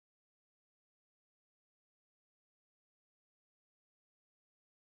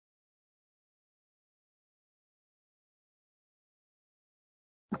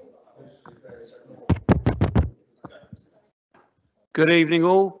Good evening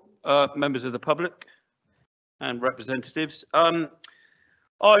all, members of the public and representatives. I'm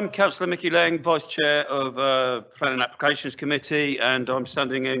Councillor Mickey Lang, Vice Chair of Planning Applications Committee, and I'm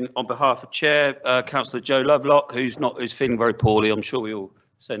standing in on behalf of Chair Councillor Joe Lovelock, who's feeling very poorly. I'm sure we all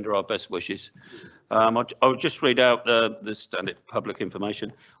send her our best wishes. I'll just read out the standard public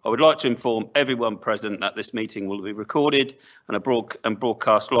information. I would like to inform everyone present that this meeting will be recorded and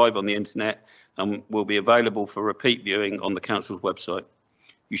broadcast live on the internet and will be available for repeat viewing on the council's website.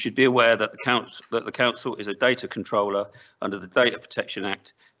 You should be aware that the council is a data controller under the Data Protection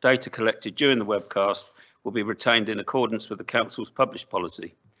Act. Data collected during the webcast will be retained in accordance with the council's published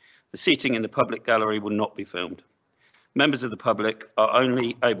policy. The seating in the public gallery will not be filmed. Members of the public are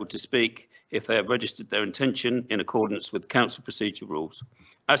only able to speak if they have registered their intention in accordance with council procedure rules.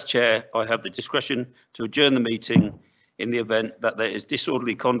 As chair, I have the discretion to adjourn the meeting in the event that there is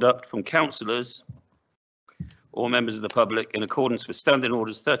disorderly conduct from councillors or members of the public in accordance with Standing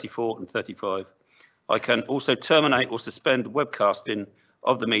Orders 34 and 35. I can also terminate or suspend webcasting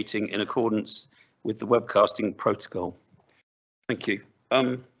of the meeting in accordance with the webcasting protocol. Thank you.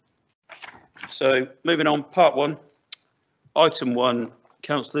 So moving on, part one. Item 1,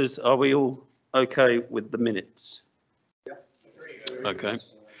 councillors, are we all okay with the minutes? Yeah. Okay.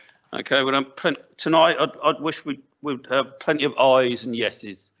 Okay. Well, tonight I'd wish we'd have plenty of ayes and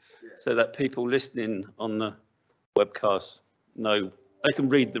yeses, so that people listening on the webcast know they can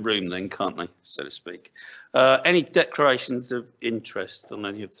read the room then, can't they, so to speak. Any declarations of interest on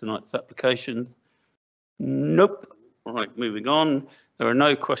any of tonight's applications? Nope. All right, moving on. There are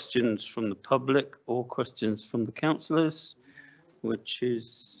no questions from the public or questions from the councillors, which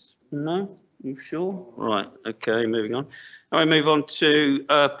is no. You sure? Right. Okay. Moving on. Now we move on to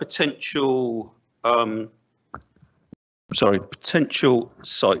potential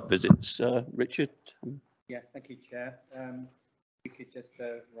site visits. Richard. Yes, thank you, Chair. We could just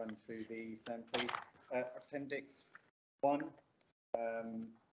run through these then, please. Appendix 1,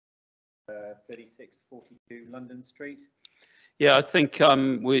 3642 London Street. Yeah, I think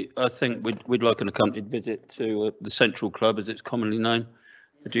we'd like an accompanied visit to the Central Club, as it's commonly known.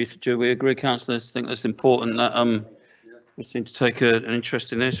 Do we agree, councillors? I think that's important that we seem to take an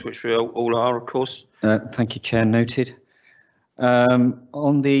interest in this, which we all are, of course. Thank you, Chair. Noted.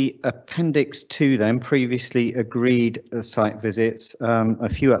 On the Appendix 2 then, previously agreed site visits, a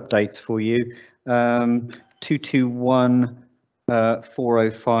few updates for you. 221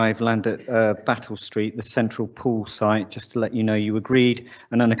 405 land at Battle Street, the central pool site, just to let you know you agreed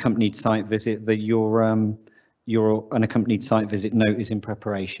an unaccompanied site visit, that your unaccompanied site visit note is in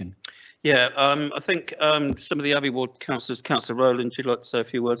preparation. Yeah, I think some of the Abbey Ward councillors, Councillor Rowland, would you like to say a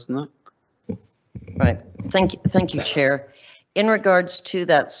few words on that? Right, thank you, Chair. In regards to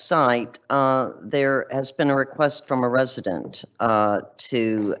that site, there has been a request from a resident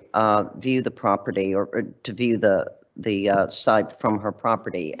to view the property or to view the site from her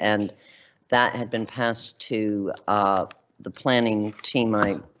property, and that had been passed to the planning team,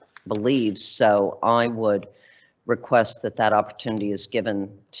 I believe. So I would request that opportunity is given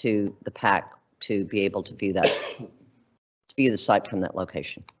to the PAC to be able to view the site from that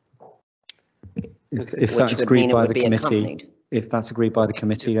location. If that's agreed by the committee, if that's agreed by the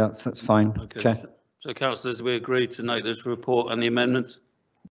committee, that's fine. Okay. Chair. So councillors, we agree to note this report and the amendments.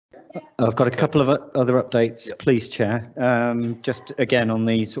 I've got a couple of other updates, yep. Please, Chair. Just again on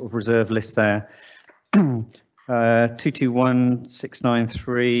the sort of reserve list there.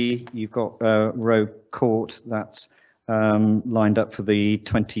 221693, you've got Row Court, that's lined up for the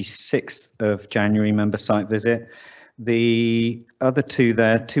 26th of January member site visit. The other two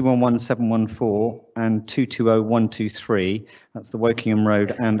there, 211714 and 220123, that's the Wokingham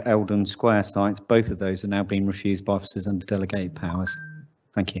Road and Eldon Square sites. Both of those are now being refused by officers under delegated powers.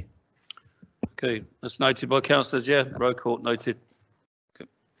 Thank you. Okay, that's noted by councillors. Yeah, Row Court noted. Okay.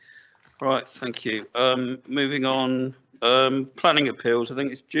 All right, thank you. Moving on, planning appeals. I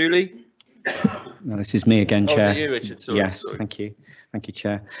think it's Julie. No, this is me again, Chair. Oh, is it you, Richard? Sorry, yes, sorry. Thank you,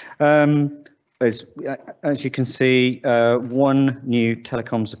 Chair. As you can see, one new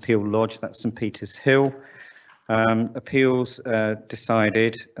telecoms appeal lodged. That's St Peter's Hill. Appeals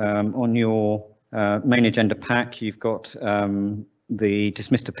decided on your main agenda pack. You've got the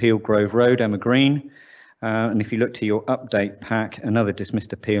dismissed appeal Grove Road, Emma Green, and if you look to your update pack, another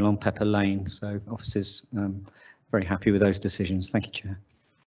dismissed appeal on Pepper Lane. So officers very happy with those decisions. Thank you, Chair.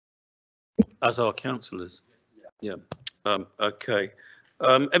 As are councillors. Yeah. Okay.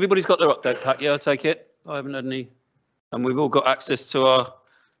 Everybody's got their update pack. Yeah, I take it. I haven't had any, and we've all got access to our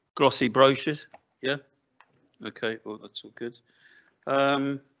glossy brochures. Yeah. Okay. Well, that's all good.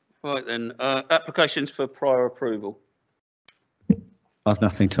 Right then. Applications for prior approval. I've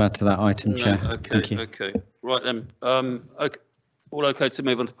nothing to add to that item, No, Chair. okay, Thank you. okay. Right then, okay, all okay to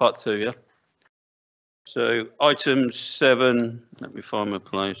move on to part 2, yeah? So item 7, let me find my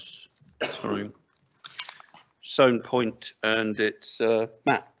place, sorry. Zone Point, and it's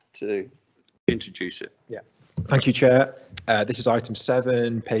Matt to introduce it. Yeah, thank you, Chair. This is item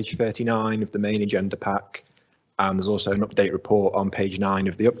 7, page 39 of the main agenda pack, and there's also an update report on page 9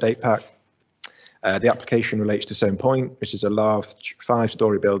 of the update pack. The application relates to Zone Point, which is a large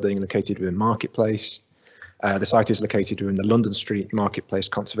 5-storey building located within Marketplace. The site is located within the London Street Marketplace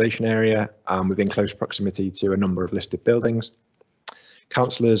Conservation Area and within close proximity to a number of listed buildings.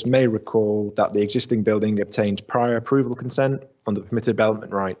 Councillors may recall that the existing building obtained prior approval consent under permitted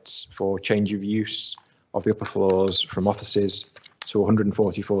development rights for change of use of the upper floors from offices to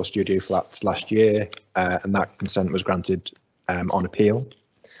 144 studio flats last year, and that consent was granted on appeal.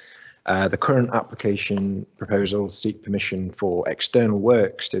 The current application proposals seek permission for external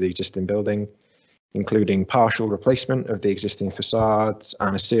works to the existing building, including partial replacement of the existing facades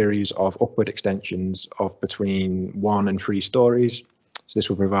and a series of upward extensions of between 1 and 3 stories. So this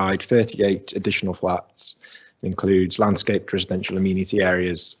will provide 38 additional flats. It includes landscaped residential amenity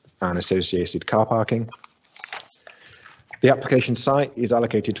areas and associated car parking. The application site is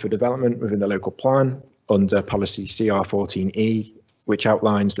allocated for development within the local plan under policy CR14E, which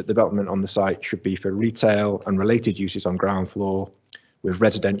outlines that development on the site should be for retail and related uses on ground floor, with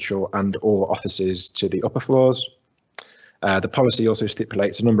residential and/or offices to the upper floors. The policy also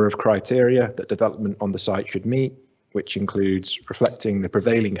stipulates a number of criteria that development on the site should meet, which includes reflecting the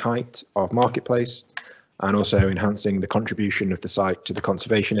prevailing height of Marketplace and also enhancing the contribution of the site to the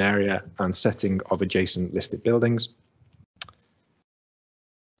conservation area and setting of adjacent listed buildings.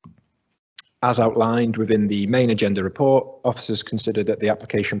 As outlined within the main agenda report, officers consider that the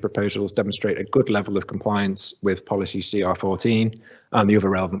application proposals demonstrate a good level of compliance with policy CR14 and the other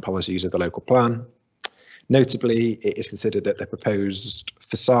relevant policies of the local plan. Notably, it is considered that the proposed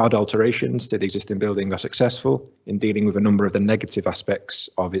facade alterations to the existing building are successful in dealing with a number of the negative aspects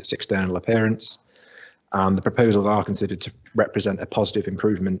of its external appearance, and the proposals are considered to represent a positive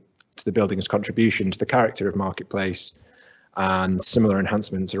improvement to the building's contribution to the character of Marketplace, and similar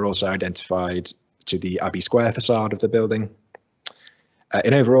enhancements are also identified to the Abbey Square facade of the building.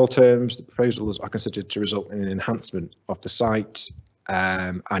 In overall terms, the proposals are considered to result in an enhancement of the site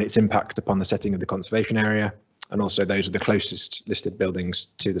and its impact upon the setting of the conservation area, and also those of the closest listed buildings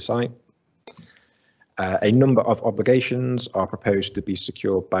to the site. A number of obligations are proposed to be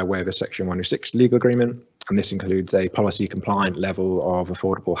secured by way of a Section 106 legal agreement, and this includes a policy compliant level of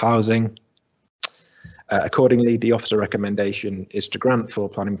affordable housing. Accordingly, the officer recommendation is to grant full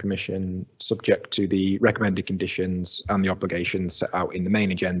planning permission subject to the recommended conditions and the obligations set out in the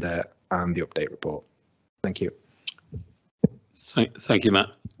main agenda and the update report. Thank you. Thank you, Matt.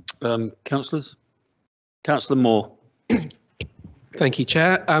 Councillors? Councillor Moore. Thank you,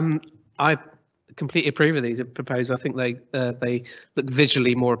 Chair. I completely approve of these proposals. I think they look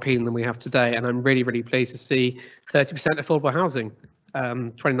visually more appealing than we have today, and I'm really, really pleased to see 30% affordable housing,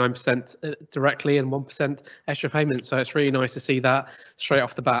 29% directly and 1% extra payments. So it's really nice to see that straight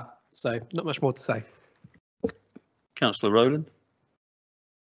off the bat. So not much more to say. Councillor Rowland.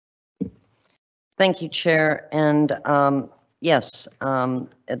 Thank you, Chair. And yes,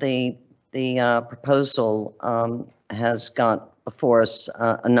 the proposal has got before us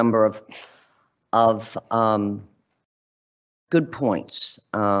a number of good points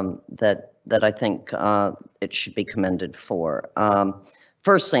that I think it should be commended for.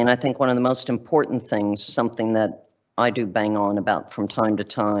 Firstly, and I think one of the most important things, something that I do bang on about from time to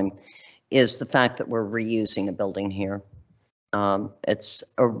time, is the fact that we're reusing a building here. It's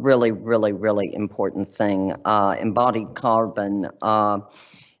a really, really, really important thing. Embodied carbon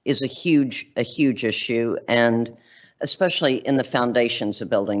is a huge issue, and especially in the foundations of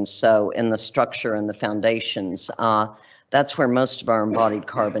buildings. So in the structure and the foundations, that's where most of our embodied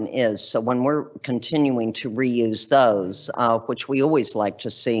carbon is. So when we're continuing to reuse those, which we always like to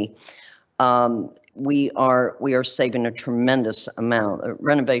see, we are saving a tremendous amount.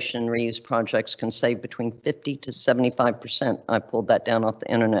 Renovation and reuse projects can save between 50 to 75%. I pulled that down off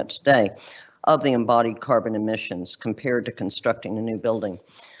the internet today, of the embodied carbon emissions compared to constructing a new building.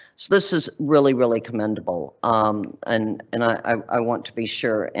 So this is really, really commendable, and I want to be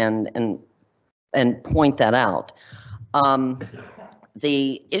sure and point that out.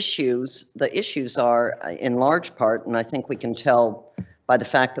 The issues are in large part, and I think we can tell by the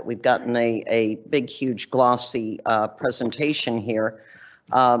fact that we've gotten a big, huge, glossy presentation here,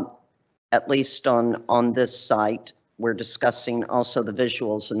 at least on this site. We're discussing also the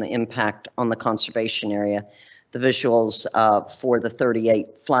visuals and the impact on the conservation area. the visuals for the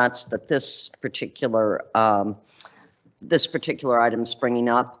 38 flats that this particular item's bringing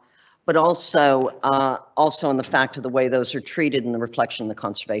up, but also in the fact of the way those are treated and the reflection in the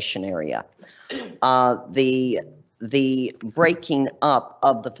conservation area. The breaking up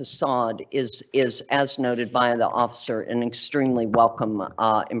of the facade is, as noted by the officer, an extremely welcome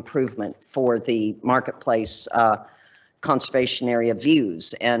improvement for the marketplace conservation area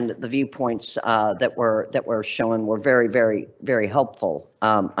views, and the viewpoints that were shown were very, very, very helpful.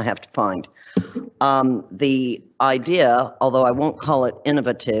 I have to find the idea, although I won't call it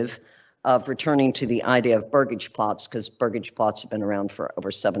innovative, of returning to the idea of burgage plots, because burgage plots have been around for over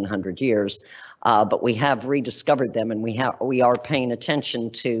 700 years, but we have rediscovered them, and we are paying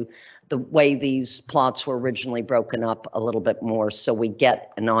attention to the way these plots were originally broken up a little bit more, so we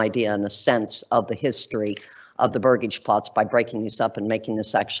get an idea and a sense of the history of the burgage plots by breaking these up and making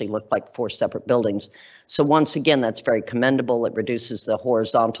this actually look like 4 separate buildings. So once again, that's very commendable. It reduces the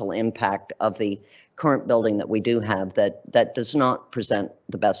horizontal impact of the current building that we do have that does not present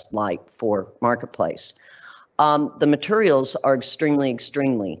the best light for marketplace. The materials are extremely,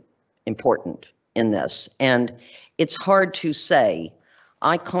 extremely important in this, and it's hard to say.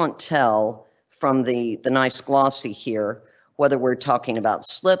 I can't tell from the nice glossy here whether we're talking about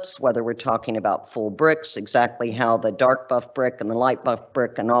slips, whether we're talking about full bricks, exactly how the dark buff brick and the light buff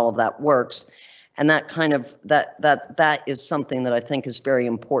brick and all of that works. And that kind of, that is something that I think is very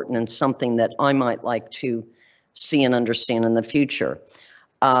important and something that I might like to see and understand in the future.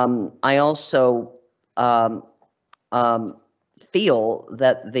 I also feel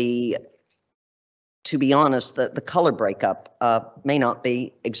that to be honest, the color breakup may not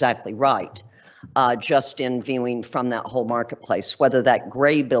be exactly right. Just in viewing from that whole marketplace, whether that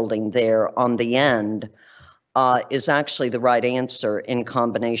gray building there on the end is actually the right answer in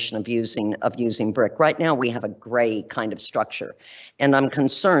combination of using brick. Right now we have a gray kind of structure, and I'm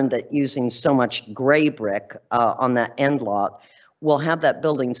concerned that using so much gray brick on that end lot will have that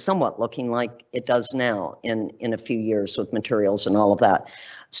building somewhat looking like it does now in a few years with materials and all of that.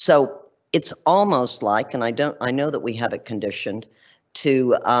 So it's almost like, and I know that we have it conditioned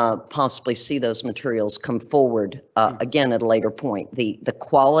to possibly see those materials come forward again at a later point. The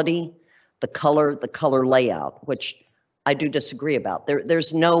quality, the color layout, which I do disagree about.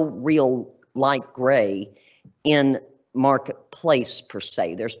 There's no real light gray in marketplace per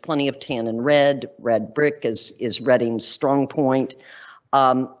se. There's plenty of tan and red. Red brick is Reading's strong point.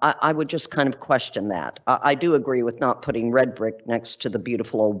 I would just kind of question that. I do agree with not putting red brick next to the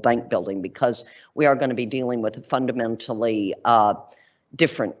beautiful old bank building, because we are going to be dealing with a fundamentally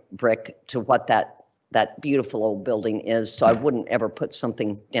different brick to what that beautiful old building is. So I wouldn't ever put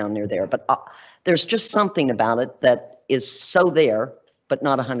something down near there. But there's just something about it that is so there, but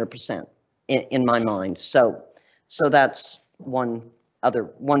not 100% in my mind. So that's one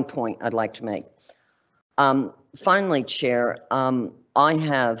point I'd like to make. Finally, Chair, I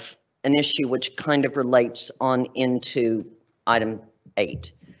have an issue which kind of relates on into item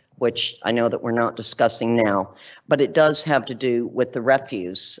 8. Which I know that we're not discussing now, but it does have to do with the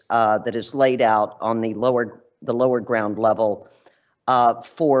refuse that is laid out on the lower ground level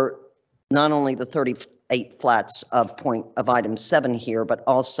for not only the 38 flats of item 7 here, but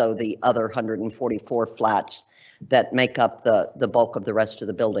also the other 144 flats that make up the bulk of the rest of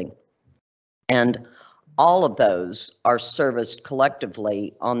the building. And all of those are serviced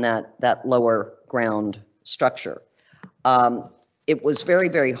collectively on that lower ground structure. It was very,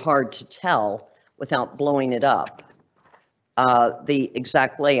 very hard to tell without blowing it up the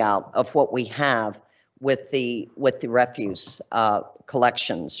exact layout of what we have with the refuse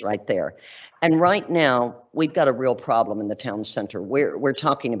collections right there. And right now we've got a real problem in the town center. We're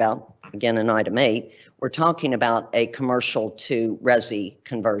talking about, again in item 8, we're talking about a commercial to resi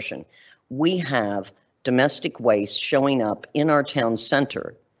conversion. We have domestic waste showing up in our town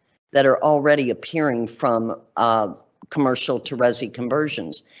center that are already appearing from commercial to resi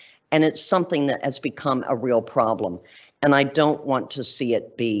conversions. And it's something that has become a real problem. And I don't want to see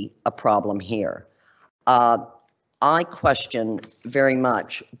it be a problem here. I question very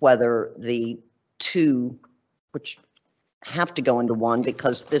much whether the two, which have to go into one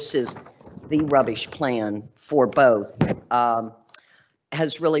because this is the rubbish plan for both,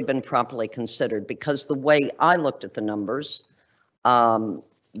 has really been properly considered, because the way I looked at the numbers,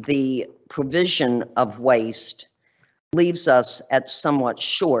 the provision of waste leaves us at somewhat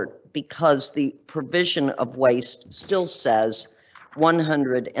short, because the provision of waste still says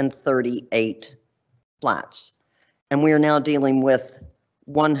 138 flats. And we are now dealing with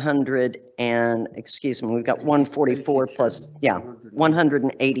 100 and, excuse me, we've got 144 plus, yeah,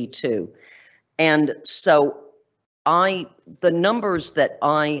 182. And so the numbers that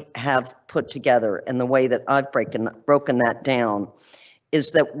I have put together and the way that I've broken that down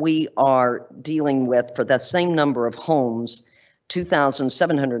is that we are dealing with, for that same number of homes,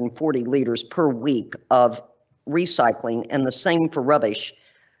 2,740 liters per week of recycling, and the same for rubbish,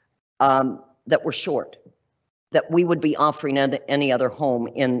 that we're short, that we would be offering any other home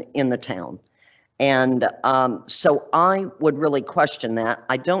in the town. And so I would really question that.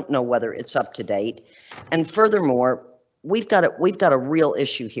 I don't know whether it's up to date. And furthermore, we've got a real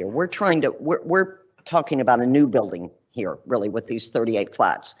issue here. We're talking about a new building here, really, with these 38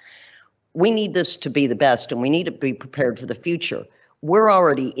 flats. We need this to be the best, and we need to be prepared for the future. We're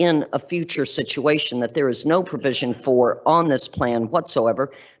already in a future situation that there is no provision for on this plan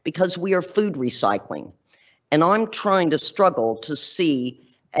whatsoever, because we are food recycling. And I'm trying to struggle to see,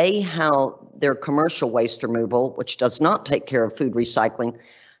 how their commercial waste removal, which does not take care of food recycling,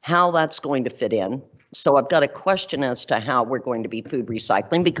 how that's going to fit in. So I've got a question as to how we're going to be food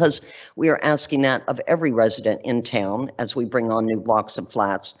recycling, because we are asking that of every resident in town as we bring on new blocks of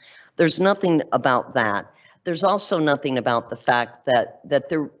flats. There's nothing about that. There's also nothing about the fact that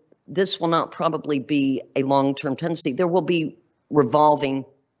this will not probably be a long-term tenancy. There will be revolving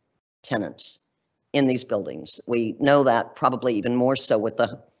tenants in these buildings. We know that probably even more so with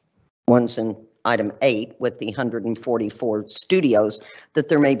the ones in item 8 with the 144 studios, that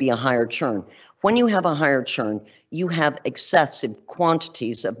there may be a higher churn. When you have a higher churn, you have excessive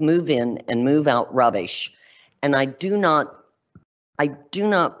quantities of move in and move out rubbish. And I know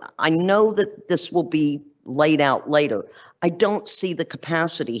that this will be laid out later. I don't see the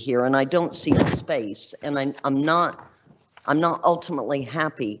capacity here, and I don't see the space, and I'm not ultimately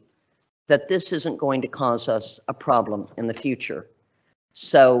happy that this isn't going to cause us a problem in the future.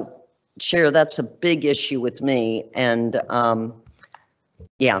 So, Chair, that's a big issue with me, and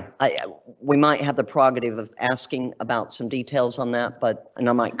yeah, we might have the prerogative of asking about some details on that, and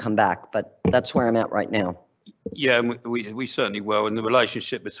I might come back, but that's where I'm at right now. Yeah, and we certainly will, and the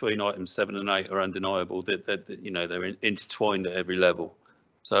relationship between items 7 and 8 are undeniable. That they're intertwined at every level.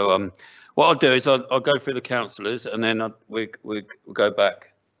 So what I'll do is I'll go through the councillors, and then we'll go back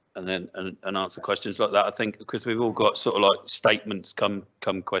and then and answer questions like that. I think because we've all got sort of like statements come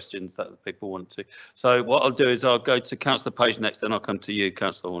questions that people want to. So what I'll do is I'll go to Councillor Page next, then I'll come to you,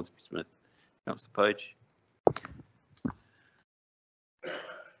 Councillor Hornsby-Smith. Councillor Page.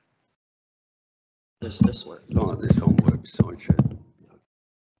 Does this work? Right, this one works, sorry, Chair.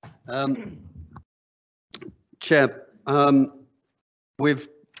 Chair, we've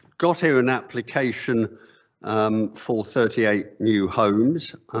got here an application for 38 new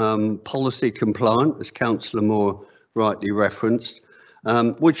homes, policy compliant, as Councillor Moore rightly referenced,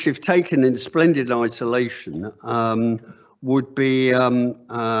 which if taken in splendid isolation would be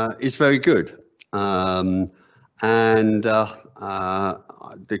is very good.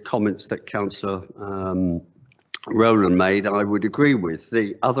 The comments that Councillor Rowland made, I would agree with.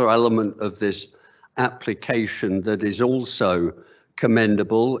 The other element of this application that is also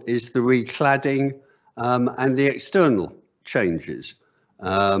commendable is the recladding and the external changes.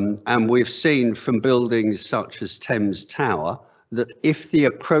 And we've seen from buildings such as Thames Tower that if the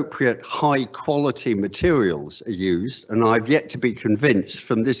appropriate high quality materials are used, and I've yet to be convinced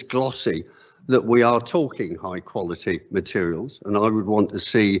from this glossy that we are talking high quality materials, and I would want to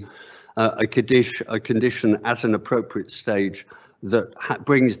see a condition at an appropriate stage that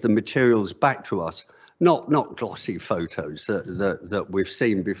brings the materials back to us, not glossy photos that we've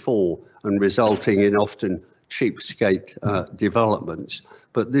seen before and resulting in often cheapskate developments.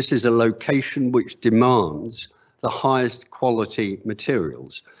 But this is a location which demands the highest quality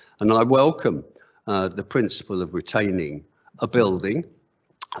materials, and I welcome the principle of retaining a building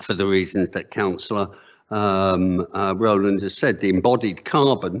for the reasons that Councillor Rowland has said. The embodied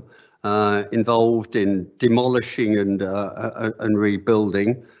carbon involved in demolishing and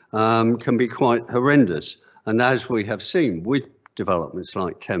rebuilding can be quite horrendous. And as we have seen with developments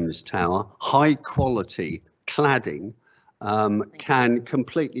like Thames Tower, high quality cladding can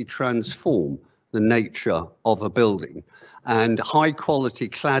completely transform the nature of a building. And high quality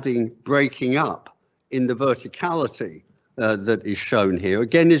cladding breaking up in the verticality that is shown here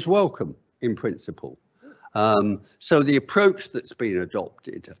again is welcome in principle. So the approach that's been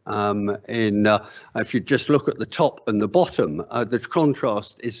adopted if you just look at the top and the bottom, the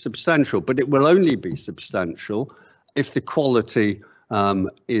contrast is substantial, but it will only be substantial if the quality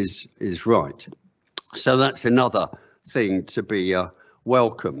is right. So that's another thing to be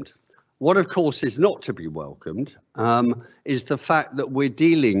welcomed. What of course is not to be welcomed is the fact that we're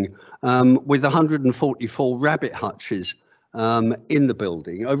dealing with 144 rabbit hutches in the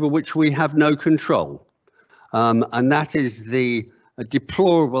building over which we have no control. and that is the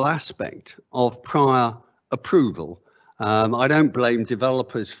deplorable aspect of prior approval. I don't blame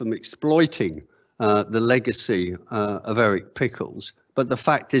developers from exploiting the legacy of Eric Pickles, but the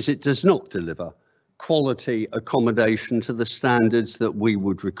fact is it does not deliver quality accommodation to the standards that we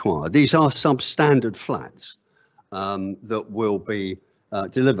would require. These are substandard flats that will be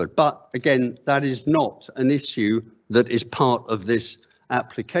delivered. But again, that is not an issue that is part of this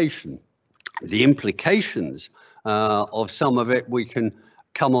application. The implications of some of it we can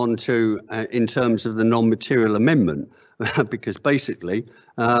come on to in terms of the non-material amendment, because basically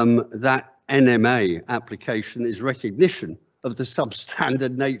that NMA application is recognition of the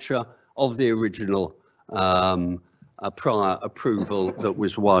substandard nature of the original prior approval that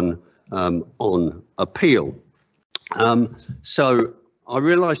was won on appeal. So I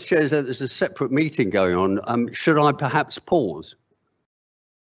realise, Chair, that there's a separate meeting going on. Should I perhaps pause?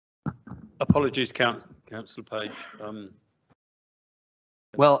 Apologies, Councillor Page.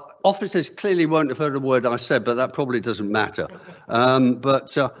 Well, officers clearly won't have heard a word I said, but that probably doesn't matter.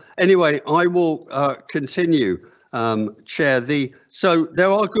 Anyway, I will continue, Chair. So there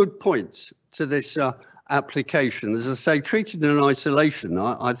are good points to this application. As I say, treated in isolation,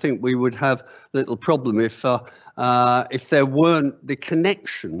 I think we would have little problem if there weren't the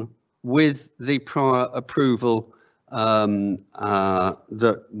connection with the prior approval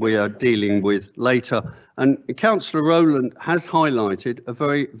that we are dealing with later. And Councillor Rowland has highlighted a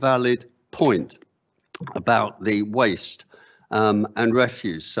very valid point about the waste and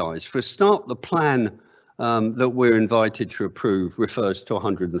refuse size. For a start, the plan that we're invited to approve refers to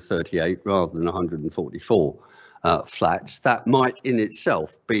 138 rather than 144 flats. That might in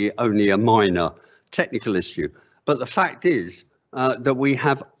itself be only a minor technical issue. But the fact is that we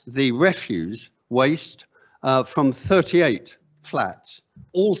have the refuse waste from 38 flats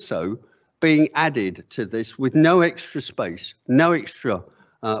also being added to this with no extra space, no extra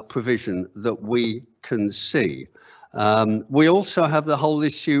provision that we can see. We also have the whole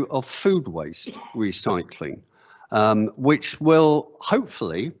issue of food waste recycling, which will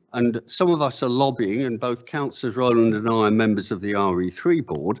hopefully, and some of us are lobbying, and both Councillors Rowland and I are members of the RE3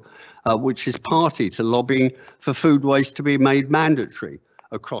 board, which is party to lobbying for food waste to be made mandatory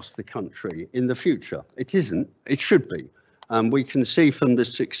across the country in the future. It isn't, it should be. We can see from the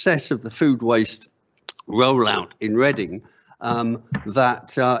success of the food waste rollout in Reading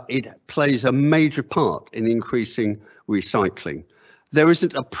that it plays a major part in increasing recycling. There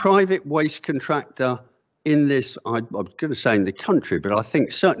isn't a private waste contractor in this, I'm going to say in the country, but I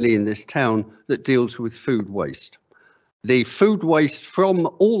think certainly in this town, that deals with food waste. The food waste from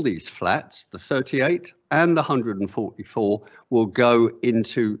all these flats, the 38 and the 144, will go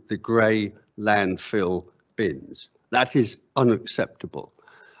into the grey landfill bins. That is unacceptable.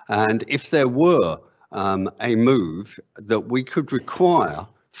 And if there were a move that we could require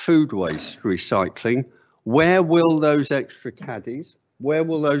food waste recycling, where will those extra caddies, where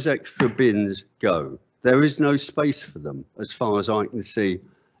will those extra bins go? There is no space for them, as far as I can see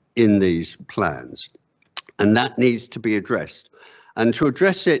in these plans. And that needs to be addressed. And to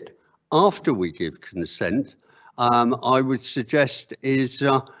address it after we give consent, I would suggest is,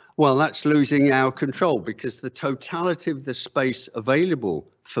 well, that's losing our control, because the totality of the space available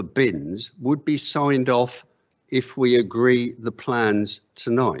for bins would be signed off if we agree the plans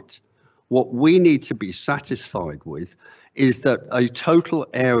tonight. What we need to be satisfied with is that a total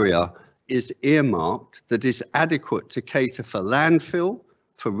area is earmarked that is adequate to cater for landfill,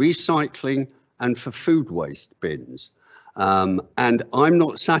 for recycling, and for food waste bins. And I'm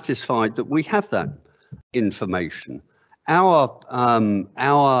not satisfied that we have that information. Our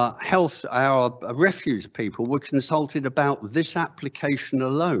refuse people were consulted about this application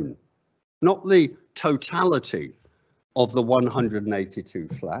alone, not the totality of the 182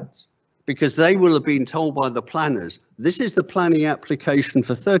 flats, because they will have been told by the planners, this is the planning application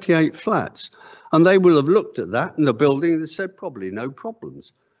for 38 flats. And they will have looked at that in the building and said, probably no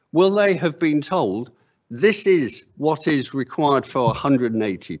problems. Will they have been told, this is what is required for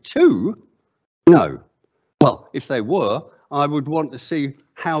 182? No. Well, if they were, I would want to see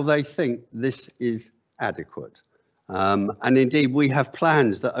how they think this is adequate. And indeed, we have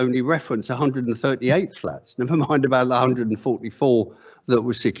plans that only reference 138 flats, never mind about the 144 that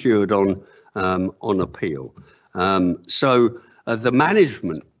were secured on appeal. So the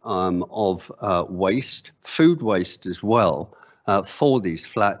management of waste, food waste as well, for these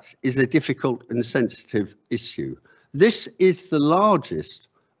flats is a difficult and sensitive issue. This is the largest,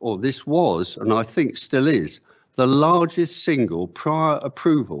 or this was, and I think still is, the largest single prior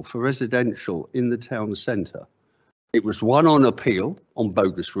approval for residential in the town centre. It was won on appeal on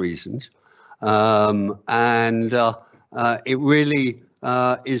bogus reasons, It really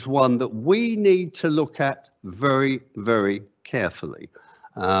is one that we need to look at very, very carefully,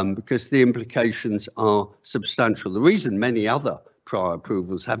 because the implications are substantial. The reason many other prior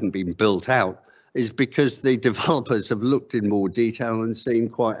approvals haven't been built out is because the developers have looked in more detail and seen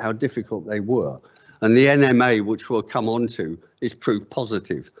quite how difficult they were. And the NMA, which we'll come on to, is proof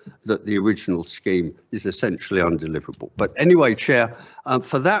positive that the original scheme is essentially undeliverable. But anyway, Chair,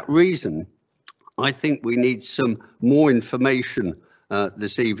 for that reason, I think we need some more information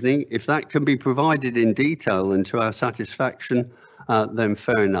this evening. If that can be provided in detail and to our satisfaction, then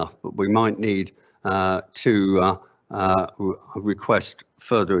fair enough. But we might need to request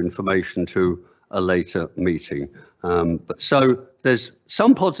further information to a later meeting. So there's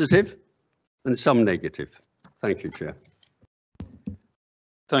some positive and some negative. Thank you, Chair.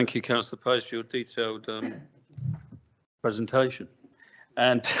 Thank you, Councillor Page, for your detailed presentation.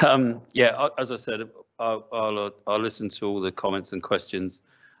 And yeah, as I said, I'll listen to all the comments and questions,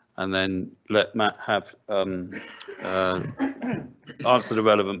 and then let Matt have answer the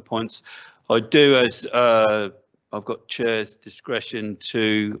relevant points. I do, as I've got Chair's discretion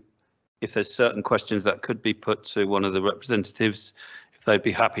to, if there's certain questions that could be put to one of the representatives, if they'd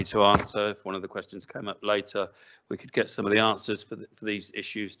be happy to answer. If one of the questions came up later, we could get some of the answers for these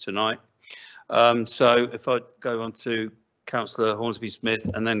issues tonight. So if I go on to Councillor Hornsby-Smith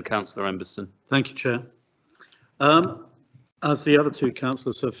and then Councillor Emberson. Thank you, Chair. As the other two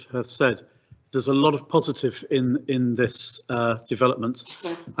councillors have said, there's a lot of positive in this development.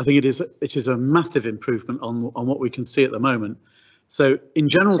 I think it is a massive improvement on what we can see at the moment. So in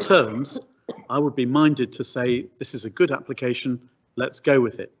general terms, I would be minded to say this is a good application, let's go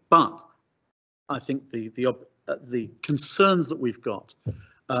with it. But I think the concerns that we've got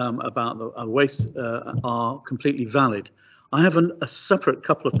about the waste are completely valid. I have a separate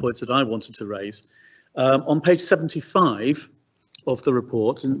couple of points that I wanted to raise. On page 75 of the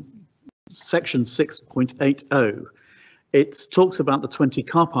report, in section 6.80, it talks about the 20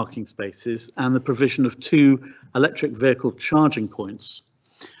 car parking spaces and the provision of 2 electric vehicle charging points.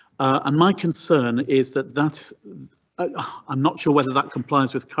 And my concern is that I'm not sure whether that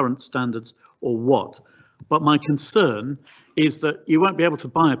complies with current standards or what, but my concern is that you won't be able to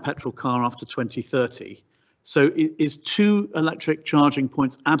buy a petrol car after 2030. So is 2 electric charging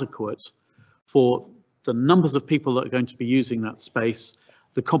points adequate for the numbers of people that are going to be using that space,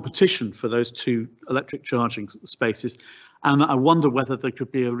 the competition for those 2 electric charging spaces? And I wonder whether there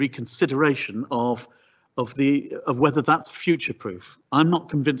could be a reconsideration of whether that's future-proof. I'm not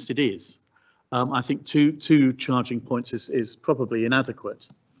convinced it is. I think two charging points is probably inadequate.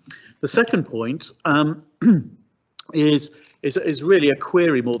 The second point is really a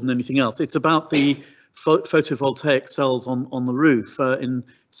query more than anything else. It's about the photovoltaic cells on the roof in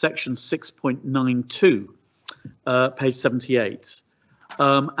section 6.92, page 78.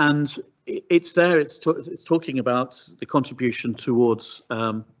 And it's there, it's talking about the contribution towards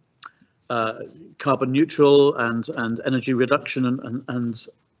carbon neutral and energy reduction and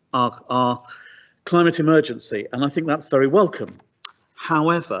our climate emergency. And I think that's very welcome.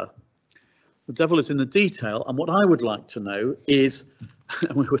 However, the devil is in the detail. And what I would like to know is,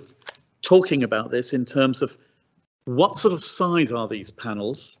 and we were talking about this in terms of what sort of size are these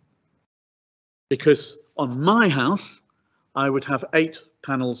panels? Because on my house, I would have 8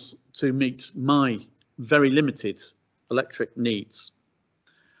 panels to meet my very limited electric needs.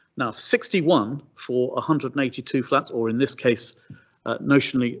 Now, 61 for 182 flats, or in this case,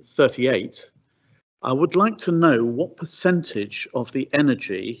 notionally 38. I would like to know what percentage of the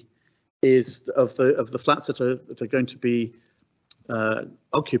energy is of the flats that are going to be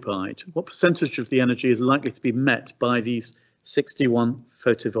occupied. What percentage of the energy is likely to be met by these 61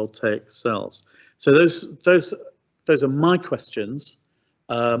 photovoltaic cells? So those are my questions,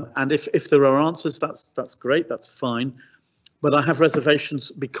 and if there are answers, that's great, that's fine. But I have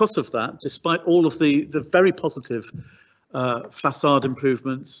reservations because of that, despite all of the very positive facade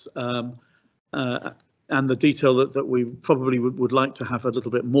improvements and the detail that we probably would like to have a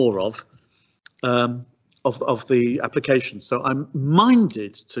little bit more of the application. So I'm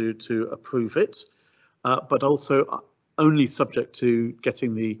minded to approve it, but also only subject to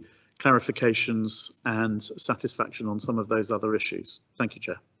getting the clarifications and satisfaction on some of those other issues. Thank you,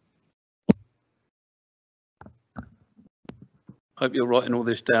 Chair. Hope you're writing all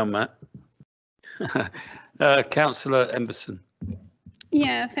this down, Matt. Councillor Emberson.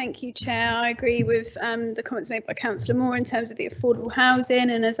 Yeah, thank you, Chair. I agree with the comments made by Councillor Moore in terms of the affordable housing.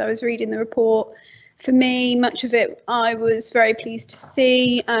 And as I was reading the report, for me, much of it I was very pleased to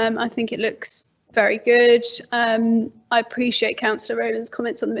see. I think it looks very good. I appreciate Councillor Rowland's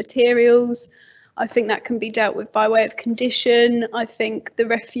comments on the materials. I think that can be dealt with by way of condition. I think the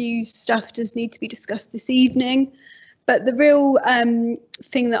refuse stuff does need to be discussed this evening. But the real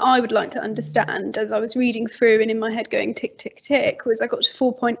thing that I would like to understand as I was reading through and in my head going tick, tick, tick, was I got to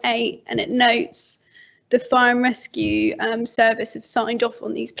 4.8 and it notes the fire and rescue service have signed off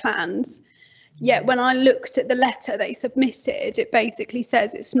on these plans. Yet when I looked at the letter they submitted, it basically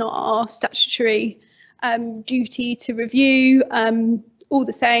says it's not our statutory duty to review. All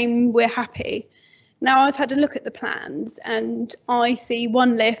the same, we're happy. Now I've had a look at the plans and I see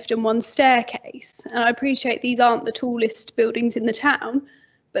one lift and one staircase, and I appreciate these aren't the tallest buildings in the town,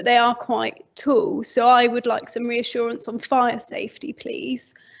 but they are quite tall. So I would like some reassurance on fire safety,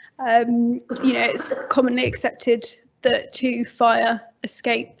 please. You know, it's commonly accepted that 2 fire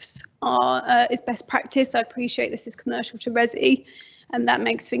escapes is best practice. I appreciate this is commercial to resi, and that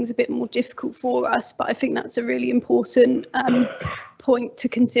makes things a bit more difficult for us, but I think that's a really important point to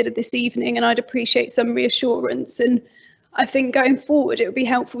consider this evening, and I'd appreciate some reassurance. And I think going forward it would be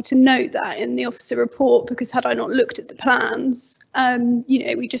helpful to note that in the officer report, because had I not looked at the plans, you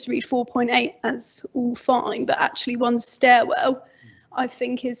know, we just read 4.8 as all fine, but actually one stairwell I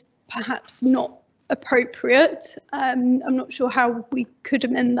think is perhaps not appropriate. I'm not sure how we could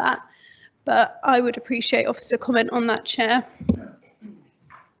amend that, but I would appreciate officer comment on that, Chair.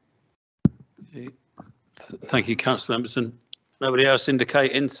 Thank you, Councillor Emerson. Nobody else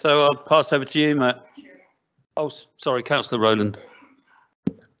indicating, so I'll pass over to you, Matt. Oh, sorry, Councillor Rowland.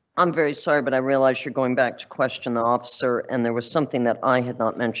 I'm very sorry, but I realize you're going back to question the officer, and there was something that I had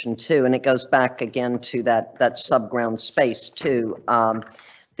not mentioned too, and it goes back again to that subground space too.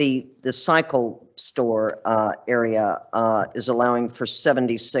 The cycle store area is allowing for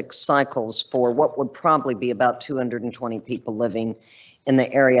 76 cycles for what would probably be about 220 people living in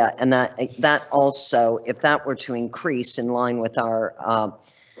the area, and that also, if that were to increase in line with our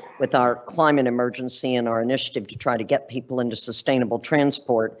climate emergency and our initiative to try to get people into sustainable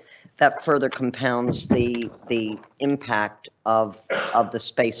transport, that further compounds the impact of the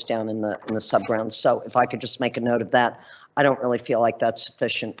space down in the subground. So if I could just make a note of that, I don't really feel like that's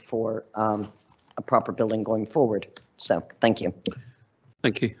sufficient for a proper building going forward. So thank you.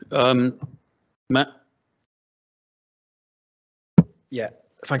 Thank you. Matt? Yeah,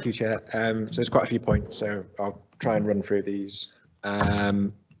 thank you, Chair. So there's quite a few points, so I'll try and run through these. I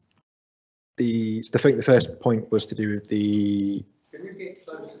think the first point was to do with the. Can you get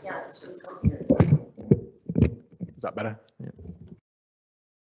closer? Is that better? Yeah.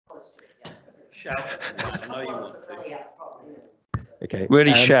 Shout. I know you want to. Okay.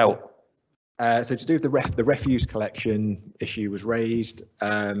 Really shout. So to do with the refuse collection issue was raised.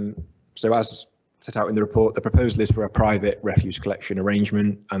 So as set out in the report, the proposal is for a private refuse collection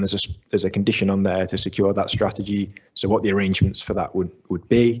arrangement, and there's a condition on there to secure that strategy. So what the arrangements for that would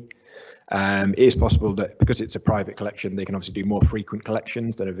be. It is possible that because it's a private collection, they can obviously do more frequent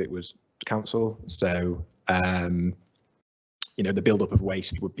collections than if it was council. So you know, the build-up of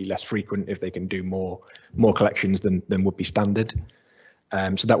waste would be less frequent if they can do more collections than would be standard.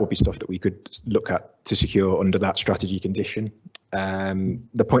 So that would be stuff that we could look at to secure under that strategy condition.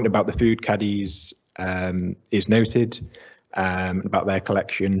 The point about the food caddies is noted about their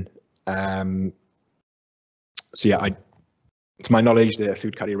collection. So yeah, to my knowledge, the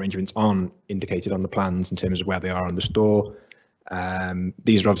food caddy arrangements aren't indicated on the plans in terms of where they are on the store.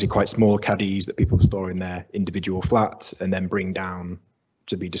 These are obviously quite small caddies that people store in their individual flats and then bring down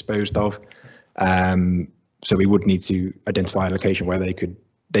to be disposed of. So we would need to identify a location where they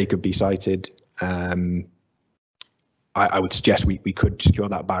could be sited. I would suggest we could secure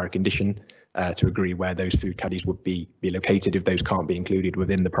that by a condition to agree where those food caddies would be located if those can't be included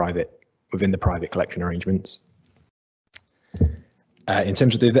within the private collection arrangements. In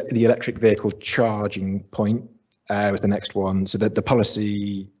terms of the electric vehicle charging point, was the next one. So that the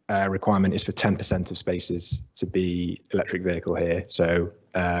policy requirement is for 10% of spaces to be electric vehicle here. So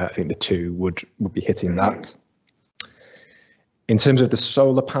I think the 2 would be hitting that. In terms of the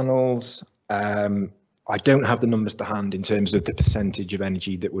solar panels, I don't have the numbers to hand in terms of the percentage of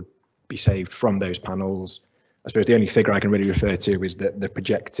energy that would be saved from those panels. I suppose the only figure I can really refer to is that the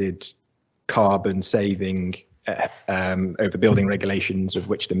projected carbon saving over building regulations, of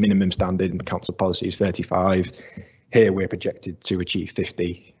which the minimum standard in the council policy is 35. Here we're projected to achieve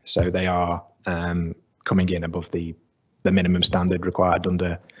 50, so they are coming in above the minimum standard required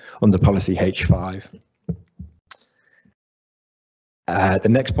under policy H5. The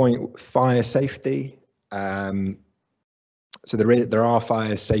next point, fire safety. So there are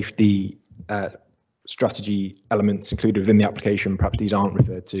fire safety strategy elements included within the application. Perhaps these aren't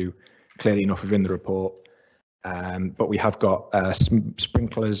referred to clearly enough within the report. But we have got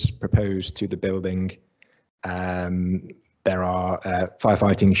sprinklers proposed to the building. There are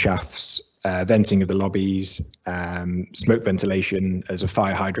firefighting shafts, venting of the lobbies, smoke ventilation as a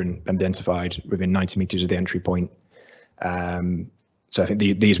fire hydrant identified within 90 metres of the entry point. So I think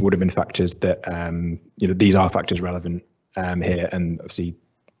these would have been factors that, these are factors relevant here, and obviously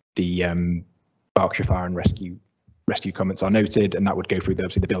the Berkshire Fire and Rescue comments are noted, and that would go through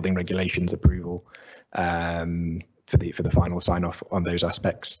obviously the building regulations approval for the final sign off on those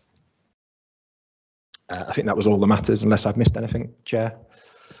aspects. I think that was all the matters, unless I've missed anything, Chair.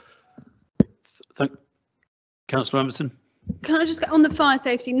 Councillor Emerson. Can I just get on the fire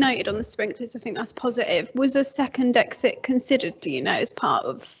safety noted on the sprinklers? I think that's positive. Was a second exit considered, do you know, as part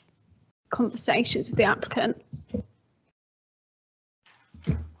of conversations with the applicant?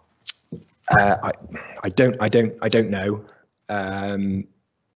 I don't know.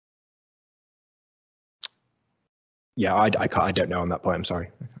 Yeah, I don't know on that point. I'm sorry.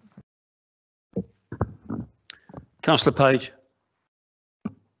 Councillor Page.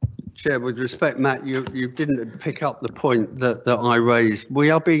 Chair, with respect, Matt, you didn't pick up the point that I raised.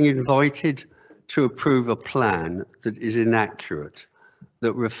 We are being invited to approve a plan that is inaccurate,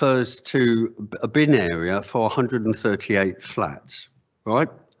 that refers to a bin area for 138 flats, right?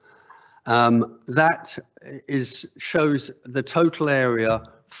 That shows the total area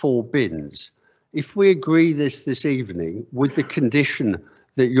for bins. If we agree this evening with the condition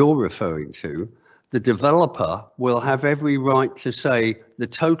that you're referring to, the developer will have every right to say the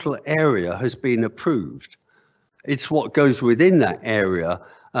total area has been approved. It's what goes within that area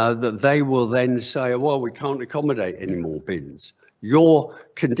that they will then say, well, we can't accommodate any more bins. Your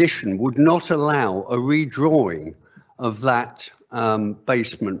condition would not allow a redrawing of that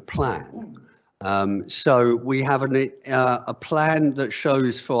basement plan. So we have a plan that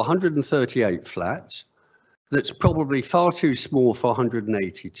shows for 138 flats, that's probably far too small for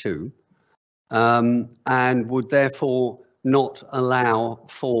 182. And would therefore not allow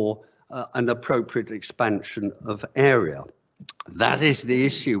for an appropriate expansion of area. That is the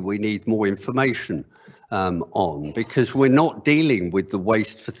issue we need more information on, because we're not dealing with the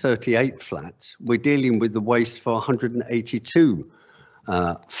waste for 38 flats, we're dealing with the waste for 182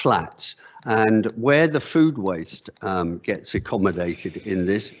 flats. And where the food waste gets accommodated in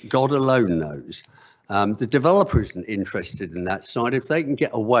this, God alone knows. The developer isn't interested in that side if they can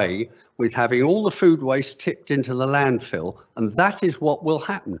get away with having all the food waste tipped into the landfill, and that is what will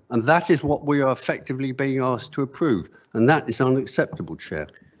happen, and that is what we are effectively being asked to approve, and that is unacceptable, Chair.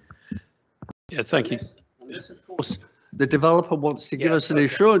 Yeah, thank you. Unless, of course, the developer wants to give us an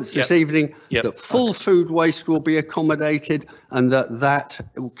assurance this evening that full food waste will be accommodated and that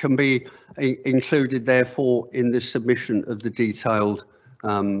can be included, therefore, in the submission of the detailed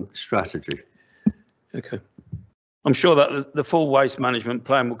strategy. Okay. I'm sure that the full waste management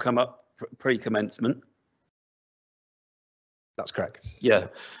plan will come up pre-commencement. That's correct. Yeah.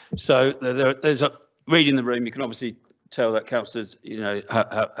 So there's a reading the room. You can obviously tell that councillors,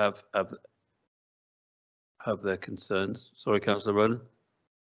 have their concerns. Sorry, Councillor Rowland.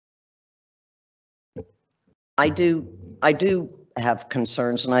 I do have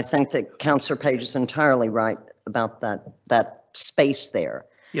concerns, and I think that Councillor Page is entirely right about that space there.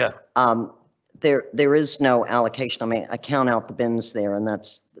 Yeah. There is no allocation. I mean, I count out the bins there, and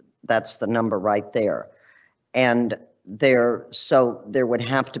that's the number right there. And so there would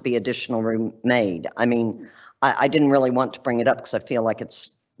have to be additional room made. I mean, I didn't really want to bring it up because I feel like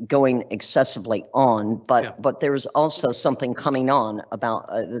it's going excessively on, but there's also something coming on about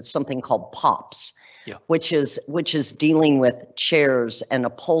something called POPs, which is dealing with chairs and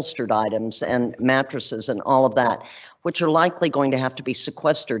upholstered items and mattresses and all of that, which are likely going to have to be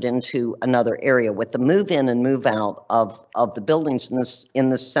sequestered into another area. With the move in and move out of the buildings in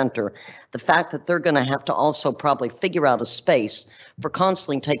this center, the fact that they're going to have to also probably figure out a space for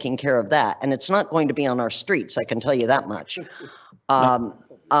constantly taking care of that, and it's not going to be on our streets, I can tell you that much.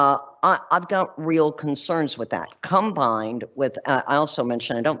 I've got real concerns with that, combined with, I also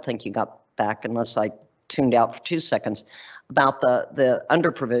mentioned, I don't think you got back unless I tuned out for 2 seconds, about the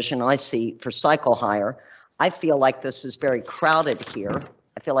under provision I see for cycle hire. I feel like this is very crowded here.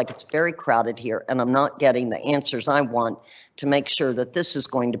 I feel like it's very crowded here, and I'm not getting the answers I want to make sure that this is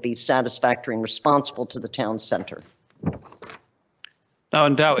going to be satisfactory and responsible to the town center. No,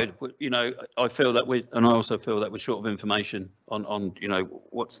 undoubted. I feel that and I also feel that we're short of information on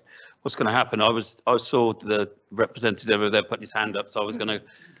what's going to happen. I saw the representative over there putting his hand up, so I was going to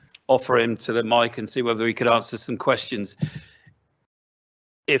offer him to the mic and see whether he could answer some questions.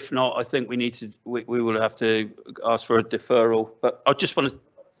 If not, I think we will have to ask for a deferral. But I just want to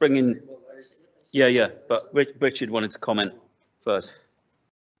bring in. Yeah, but Richard wanted to comment first.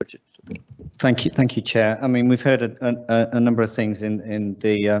 Richard. Thank you, Chair. I mean, we've heard a number of things in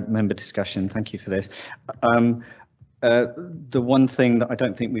the member discussion. Thank you for this. The one thing that I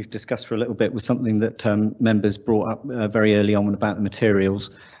don't think we've discussed for a little bit was something that members brought up very early on about the materials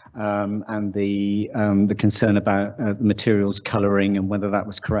and the concern about the materials colouring and whether that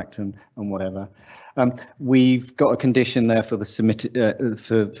was correct and whatever. We've got a condition there for the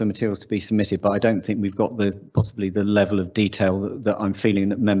for materials to be submitted, but I don't think we've got possibly the level of detail that I'm feeling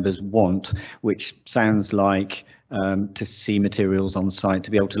that members want, which sounds like to see materials on site,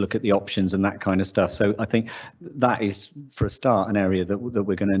 to be able to look at the options and that kind of stuff. So I think that is, for a start, an area that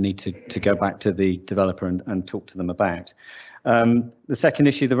we're going to need to go back to the developer and talk to them about. The second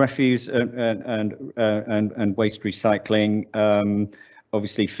issue, the refuse and waste recycling.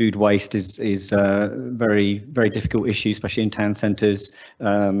 Obviously, food waste is a very difficult issue, especially in town centres.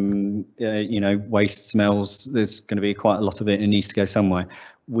 Waste smells. There's going to be quite a lot of it. It needs to go somewhere.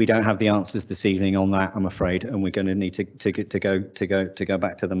 We don't have the answers this evening on that, I'm afraid, and we're going to need to go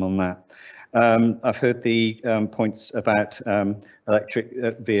back to them on that. I've heard the points about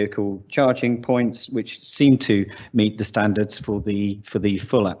electric vehicle charging points, which seem to meet the standards for the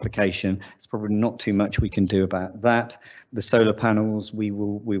full application. It's probably not too much we can do about that. The solar panels, we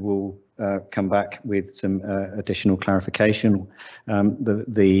will come back with some additional clarification.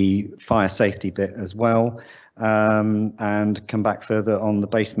 The fire safety bit as well. And come back further on the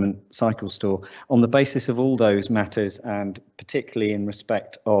basement cycle store. On the basis of all those matters, and particularly in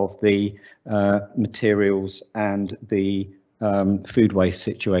respect of the materials and the food waste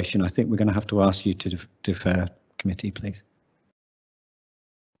situation, I think we're going to have to ask you to defer, committee, please.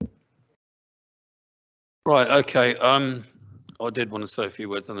 Right, okay. I did want to say a few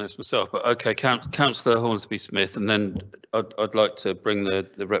words on this myself, but okay, Councillor Hornsby-Smith, and then I'd like to bring the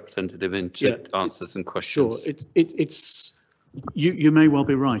representative in to answer some questions. Sure, it's you may well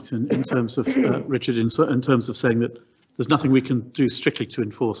be right in terms of Richard, in terms of saying that there's nothing we can do strictly to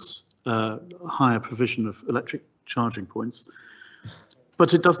enforce higher provision of electric charging points,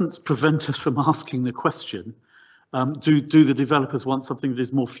 but it doesn't prevent us from asking the question. Do the developers want something that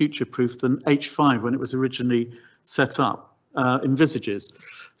is more future-proof than H5 when it was originally set up? Envisages.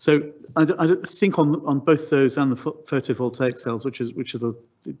 So I think on both those and the photovoltaic cells, which are the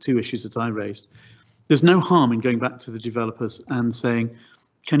two issues that I raised, there's no harm in going back to the developers and saying,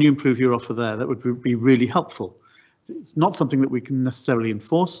 can you improve your offer there? That would be really helpful. It's not something that we can necessarily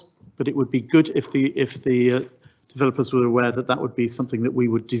enforce, but it would be good if the developers were aware that that would be something that we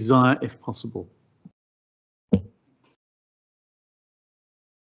would desire if possible.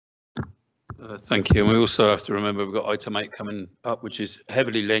 Thank you. And we also have to remember we've got item 8 coming up, which is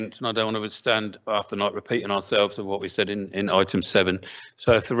heavily linked, and I don't want to stand after night repeating ourselves of what we said in item 7.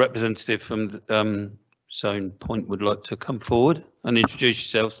 So if the representative from the zone point would like to come forward and introduce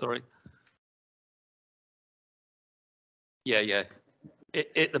yourself, sorry. Yeah.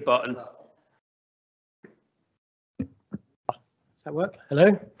 Hit the button. Does that work?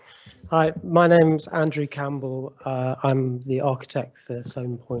 Hello. Hi, my name's Andrew Campbell. I'm the architect for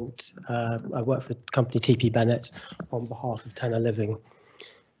Zone Point. I work for the company TP Bennett on behalf of Tenor Living.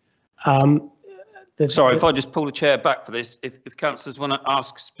 Sorry, if I just pull the chair back for this, if councillors want to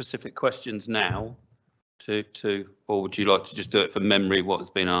ask specific questions now, or would you like to just do it from memory what has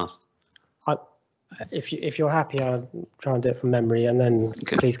been asked? If you're happy, I'll try and do it from memory, and then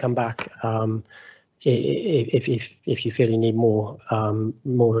please come back. If you feel you need more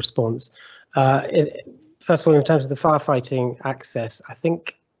response. First of all, in terms of the firefighting access, I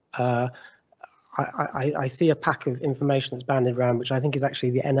think I see a pack of information that's banded around, which I think is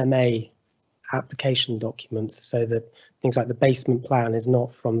actually the NMA application documents. So that things like the basement plan is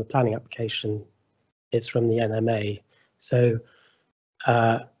not from the planning application, it's from the NMA. So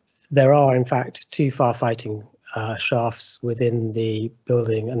there are in fact 2 firefighting shafts within the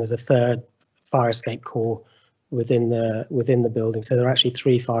building, and there's a third fire escape core within the building. So there are actually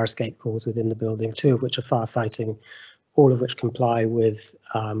 3 fire escape cores within the building, 2 of which are firefighting, all of which comply with.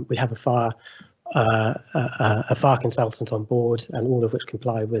 We have a fire consultant on board, and all of which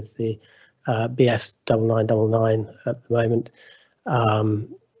comply with the BS 9999 at the moment.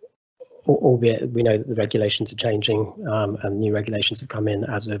 Albeit we know that the regulations are changing and new regulations have come in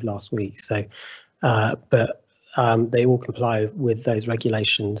as of last week. So, but they all comply with those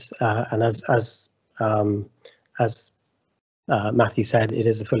regulations, and as Matthew said, it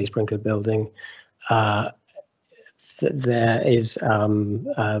is a fully sprinkled building. There is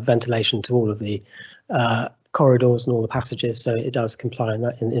ventilation to all of the corridors and all the passages, so it does comply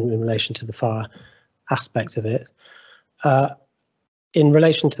in relation to the fire aspect of it. In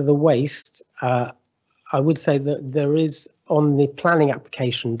relation to the waste, I would say that there is, on the planning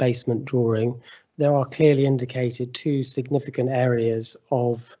application basement drawing, there are clearly indicated two significant areas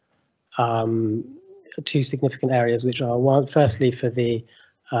which are, one, firstly for the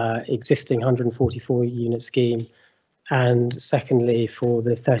existing 144 unit scheme, and secondly for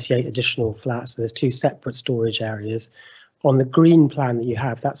the 38 additional flats. So there's two separate storage areas. On the green plan that you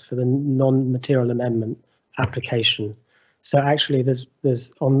have, that's for the non-material amendment application. So actually there's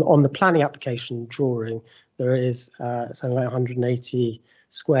on the planning application drawing, there is something like 180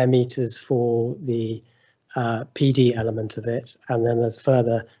 square meters for the PD element of it, and then there's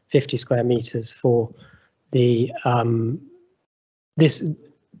further 50 square meters for the I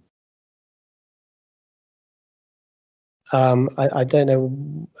don't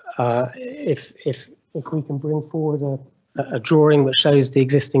know if we can bring forward a drawing that shows the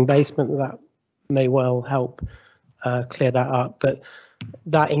existing basement. That may well help clear that up, but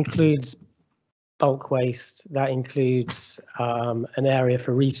that includes bulk waste, that includes an area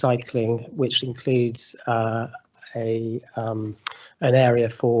for recycling, which includes an area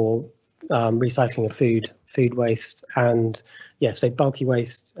for recycling of food waste, and yeah, so bulky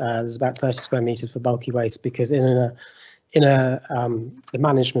waste, there's about 30 square meters for bulky waste, because in the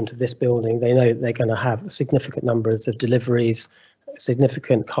management of this building, they know they're going to have significant numbers of deliveries,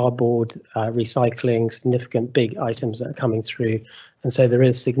 significant cardboard recycling, significant big items that are coming through, and so there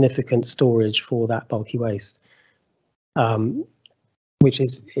is significant storage for that bulky waste, which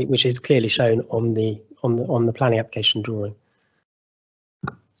is clearly shown on the planning application drawing.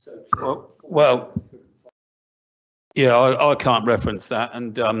 Well, yeah, I can't reference that,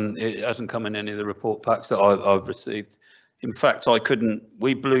 and it hasn't come in any of the report packs that I've received. In fact, I couldn't.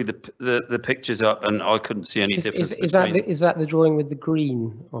 We blew the pictures up, and I couldn't see any difference. Is that the drawing with the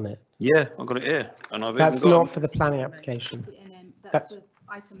green on it? Yeah, I've got it here, and I've. That's not for the planning application. That's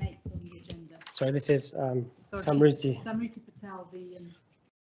item 8 on the agenda. Sorry, this is Samruti. Samruti Patel, the.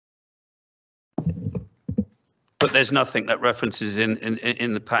 But there's nothing that references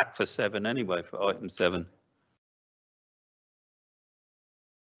in the pack for 7 anyway, for item 7.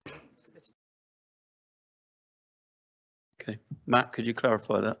 Okay, Matt, could you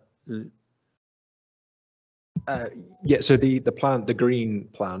clarify that? Yeah, so the green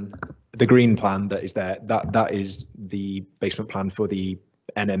plan that is there, that is the basement plan for the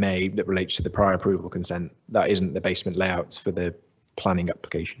NMA that relates to the prior approval consent. That isn't the basement layouts for the planning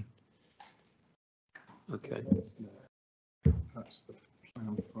application. Okay. That's the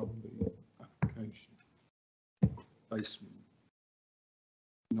plan from the application. Basement.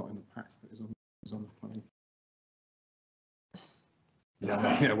 Not in the pack, but is on the plan.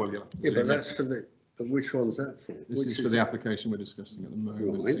 Yeah, well, yeah. Yeah, but that's for the. Which one's that for? This is for the application we're discussing at the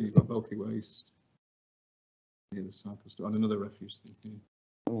moment. Right. So you've got bulky waste. Yeah, the sample store and another refuse thing here.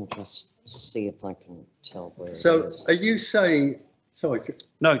 Let me just see if I can tell where it So is. are you saying, sorry,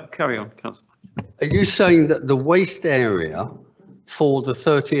 No, carry on, Councillor. are you saying that the waste area for the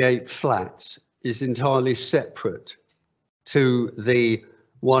 38 flats is entirely separate to the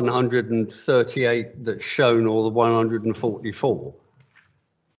 138 that's shown, or the 144?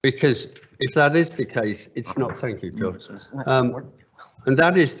 Because if that is the case, it's not, thank you, George. And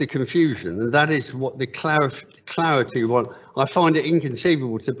that is the confusion, and that is what the clarity want. I find it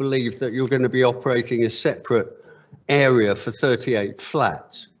inconceivable to believe that you're going to be operating a separate area for 38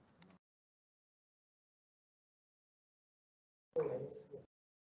 flats.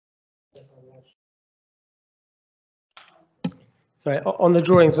 Sorry, on the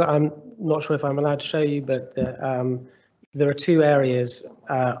drawings, I'm not sure if I'm allowed to show you, but there are two areas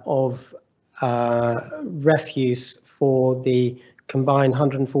of refuse for the combined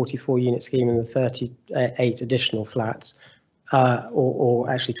 144 unit scheme and the 38 additional flats, or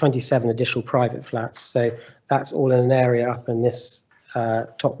actually 27 additional private flats. So that's all in an area up in this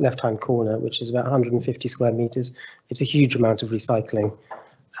top left-hand corner, which is about 150 square meters. It's a huge amount of recycling.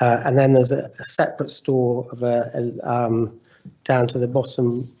 And then there's a separate store of down to the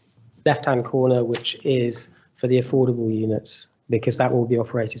bottom left-hand corner, which is for the affordable units, because that will be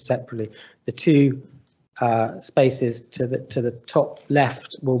operated separately. The two spaces to the top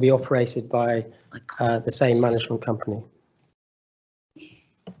left will be operated by the same management company.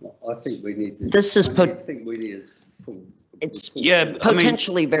 I think we need. This is I think we need a full. It's Yeah,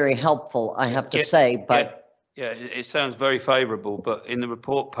 potentially very helpful, I have to say, but Yeah, it sounds very favourable, but in the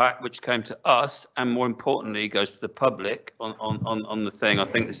report pack, which came to us, and more importantly, goes to the public on the thing, I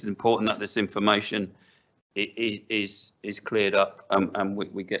think this is important that this information is cleared up, and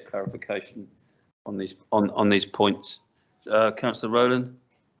we get clarification on these points. Councillor Rowland?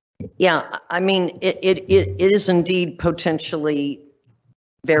 yeah, I mean, it is indeed potentially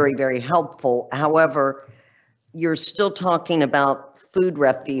very, very helpful. However, you're still talking about food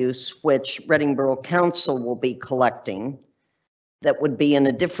refuse, which Reading Borough Council will be collecting, that would be in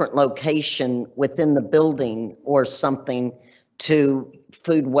a different location within the building or something, to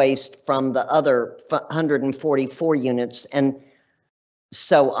food waste from the other 144 units. And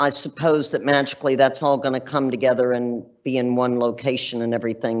so I suppose that magically that's all going to come together and be in one location and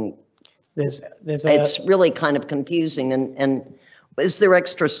everything. It's really kind of confusing. And is there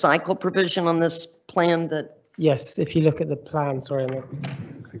extra cycle provision on this plan that? Yes, if you look at the plan, sorry.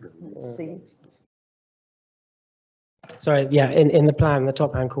 See? Sorry, yeah, in the plan, in the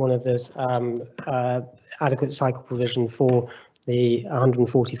top hand corner, there's adequate cycle provision for the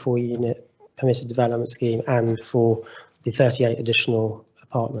 144 unit permitted development scheme and for the 38 additional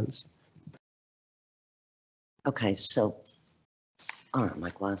apartments. Okay, so I don't have my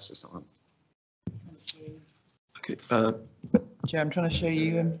glasses on. Okay, Chair, I'm trying to show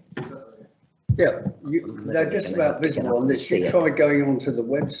you. Yeah, they're just about visible on this. You try going onto the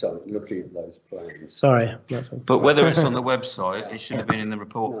website, looking at those plans. Sorry, but whether it's on the website, it should have been in the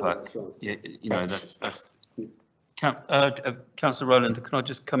report pack. Right. Yeah, you know, that's. Councillor Rowland, can I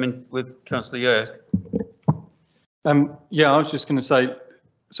just come in with Councillor Yeo? Yeah, I was just going to say,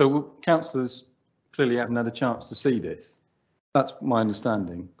 so councillors clearly haven't had a chance to see this. That's my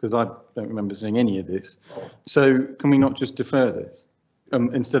understanding, because I don't remember seeing any of this. So can we not just defer this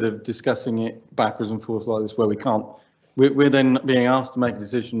instead of discussing it backwards and forwards like this, where we can't? We're then being asked to make a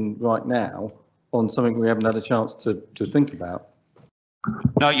decision right now on something we haven't had a chance to think about.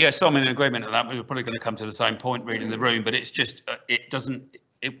 No, yes, I'm in agreement on that. We were probably going to come to the same point reading the room, but it's just,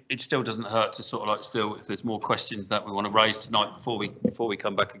 it still doesn't hurt to sort of like still, if there's more questions that we want to raise tonight before we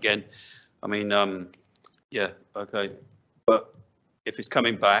come back again. I mean, yeah, okay. But if it's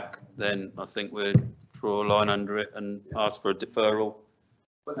coming back, then I think we'd draw a line under it and ask for a deferral.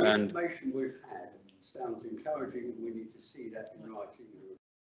 But the information we've had sounds encouraging. We need to see that in writing.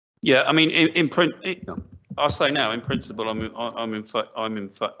 Yeah, I mean, in print, I'll say now, in principle, I'm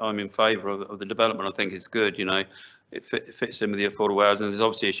in favour of the development. I think it's good. You know, it fits in with the affordable housing. There's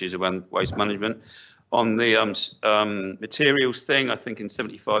obviously issues around waste management. On the materials thing, I think in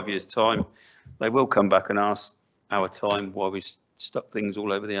 75 years' time, they will come back and ask our time why we stuck things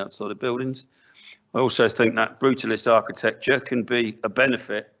all over the outside of buildings. I also think that brutalist architecture can be a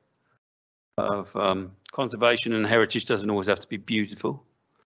benefit of conservation, and heritage doesn't always have to be beautiful.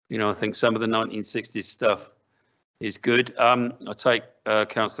 You know, I think some of the 1960s stuff is good. I take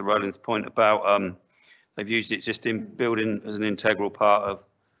Councillor Rowland's point about they've used the existing building as an integral part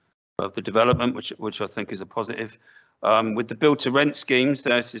of the development, which I think is a positive. With the build to rent schemes,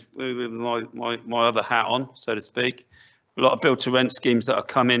 this is my other hat on, so to speak. A lot of build to rent schemes that are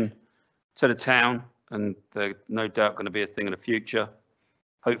coming to the town, and they're no doubt going to be a thing in the future.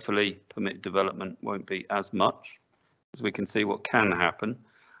 Hopefully, permitted development won't be as much, as we can see what can happen.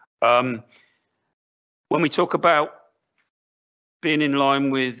 When we talk about being in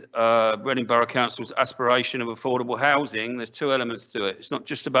line with Reading Borough Council's aspiration of affordable housing, there's two elements to it. It's not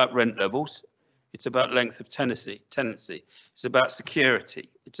just about rent levels. It's about length of tenancy. It's about security.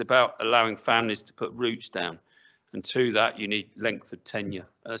 It's about allowing families to put roots down. And to that, you need length of tenure.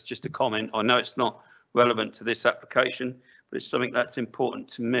 That's just a comment. I know it's not relevant to this application, but it's something that's important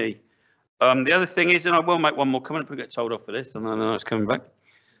to me. The other thing is, and I will make one more comment if we get told off for this, and I know it's coming back.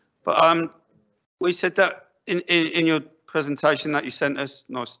 But we said that in your presentation that you sent us,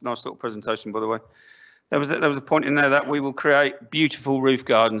 nice little presentation, by the way. There was a point in there that we will create beautiful roof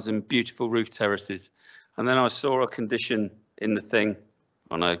gardens and beautiful roof terraces. And then I saw a condition in the thing.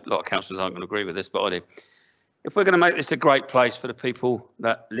 I know a lot of councillors aren't going to agree with this, but I do. If we're going to make this a great place for the people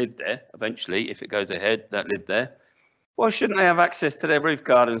that live there, eventually, if it goes ahead, that live there, why shouldn't they have access to their roof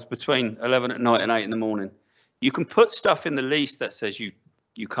gardens between 11 at night and 8 in the morning? You can put stuff in the lease that says you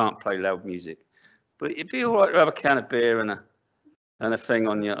can't play loud music, but it'd be all right to have a can of beer and a thing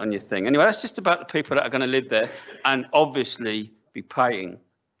on your thing. Anyway, that's just about the people that are going to live there and obviously be paying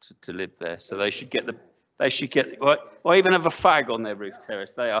to live there. So they should get or even have a fag on their roof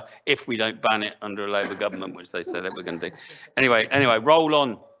terrace. They are, if we don't ban it under a Labour government, which they say that we're going to do. Anyway, roll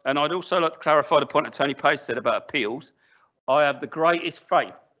on. And I'd also like to clarify the point that Tony Pace said about appeals. I have the greatest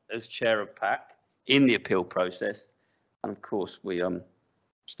faith as chair of PAC in the appeal process. And of course, we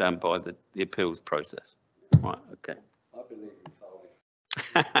stand by the appeals process. Right, okay. I believe in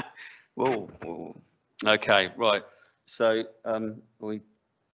Foley. Whoa. Okay, right. So we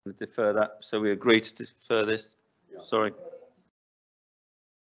defer that. So we agree to defer this. Yeah. Sorry.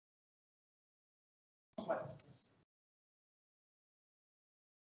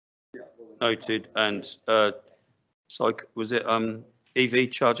 Noted. And was it EV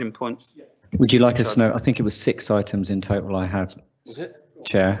charging points. Would you like us to know? I think it was 6 items in total I had. Was it?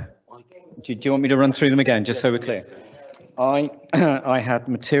 Chair. Do you want me to run through them again, just so we're clear? I had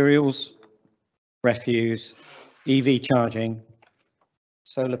materials, refuse, EV charging,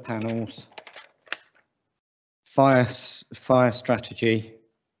 solar panels, fire strategy,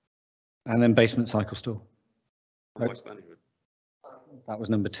 and then basement cycle store. Waste management. That was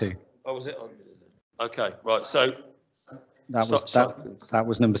number 2. Oh, was it? Okay, right. So that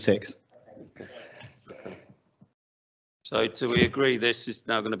was number 6. So do we agree this is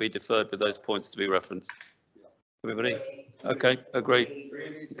now going to be deferred with those points to be referenced? Everybody? Okay, agreed.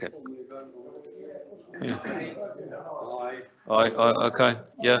 Okay. Okay,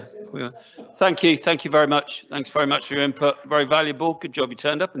 yeah. Thank you very much. Thanks very much for your input. Very valuable. Good job you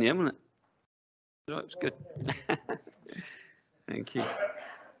turned up in the end, wasn't it? That was good. Thank you.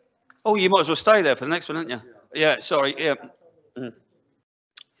 Oh, you might as well stay there for the next one, aren't you? Yeah, sorry, yeah.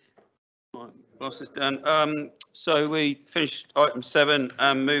 Right, pass this down. So we finished item 7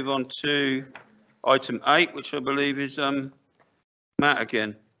 and move on to item 8, which I believe is Matt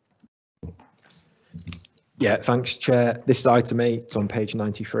again. Yeah, thanks, Chair. This is item 8. It's on page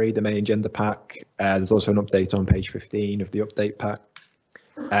 93, the main agenda pack. There's also an update on page 15 of the update pack.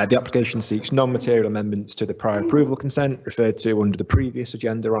 The application seeks non-material amendments to the prior approval consent referred to under the previous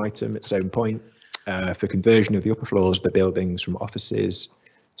agenda item at Stone Point for conversion of the upper floors of the buildings from offices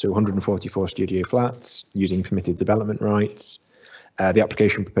to 144 studio flats using permitted development rights. The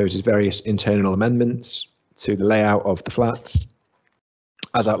application proposes various internal amendments to the layout of the flats.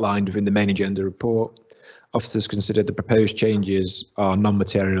 As outlined within the main agenda report, officers consider the proposed changes are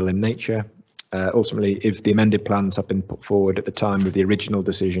non-material in nature. Ultimately, if the amended plans have been put forward at the time of the original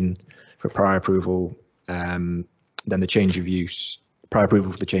decision for prior approval, then the change of use, prior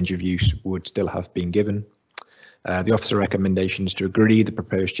approval for the change of use would still have been given. The officer recommendations to agree the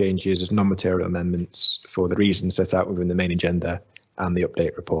proposed changes as non-material amendments for the reasons set out within the main agenda and the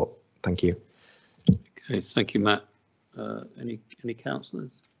update report. Thank you. Okay, thank you, Matt. Any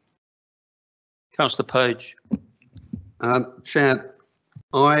councillors? Councillor Page. Chair,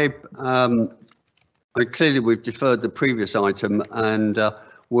 I clearly we've deferred the previous item and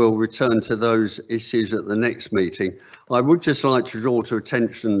we'll return to those issues at the next meeting. I would just like to draw to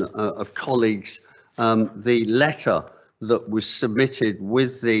attention of colleagues the letter that was submitted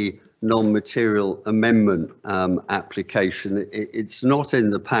with the non-material amendment application. It's not in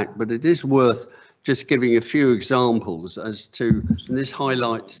the pack, but it is worth just giving a few examples as to, and this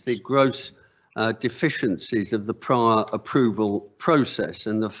highlights the gross deficiencies of the prior approval process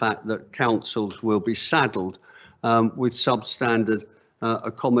and the fact that councils will be saddled with substandard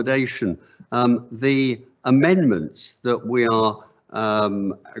accommodation. The amendments that we are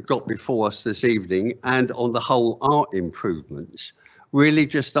got before us this evening and on the whole are improvements really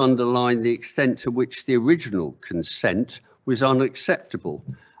just underline the extent to which the original consent was unacceptable.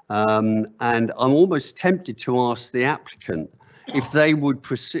 And I'm almost tempted to ask the applicant if they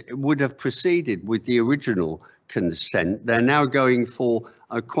would have proceeded with the original consent. They're now going for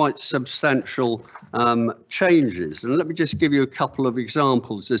quite substantial changes. And let me just give you a couple of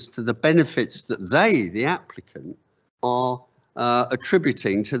examples as to the benefits that they, the applicant, are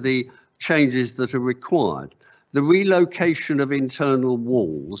attributing to the changes that are required. The relocation of internal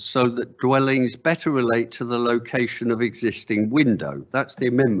walls so that dwellings better relate to the location of existing window. That's the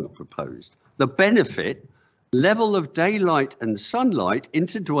amendment proposed. The benefit, level of daylight and sunlight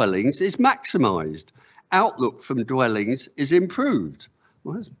into dwellings is maximised. Outlook from dwellings is improved.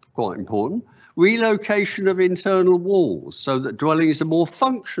 Well, that's quite important. Relocation of internal walls so that dwellings are more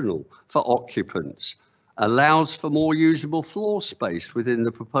functional for occupants. Allows for more usable floor space within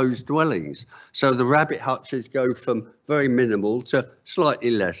the proposed dwellings. So the rabbit hutches go from very minimal to slightly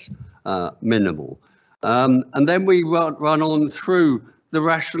less minimal. And then we run on through the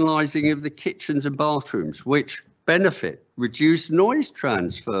rationalising of the kitchens and bathrooms, which benefit reduced noise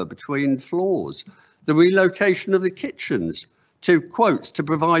transfer between floors. The relocation of the kitchens to, quotes, to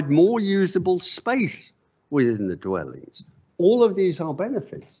provide more usable space within the dwellings. All of these are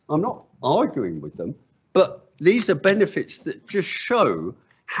benefits. I'm not arguing with them. But these are benefits that just show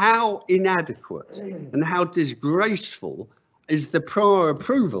how inadequate and how disgraceful is the prior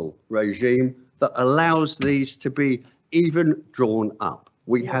approval regime that allows these to be even drawn up.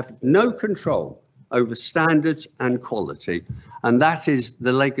 We have no control over standards and quality, and that is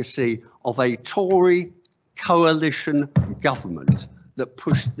the legacy of a Tory coalition government that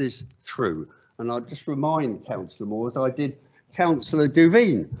pushed this through. And I'll just remind Councillor Moore, as I did Councillor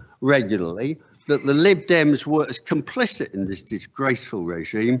Duveen regularly, that the Lib Dems were as complicit in this disgraceful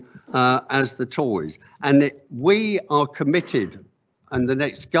regime as the Tories, and that we are committed and the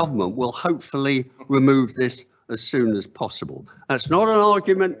next government will hopefully remove this as soon as possible. That's not an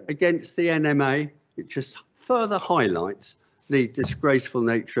argument against the NMA. It just further highlights the disgraceful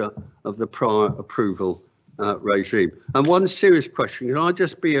nature of the prior approval regime. And one serious question, can I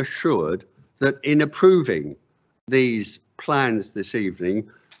just be assured that in approving these plans this evening,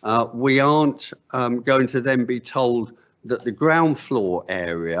 we aren't going to then be told that the ground floor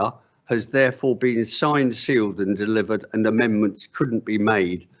area has therefore been signed, sealed and delivered, and amendments couldn't be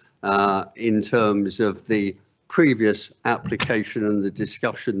made in terms of the previous application and the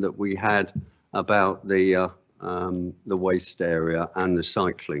discussion that we had about the waste area and the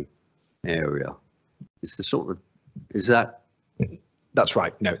cycling area. It's the sort of, is that? That's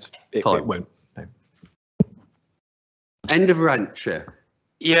right. No, it won't. No. End of rant, Chair.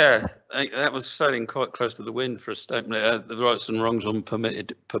 Yeah, that was sailing quite close to the wind for a statement. The rights and wrongs on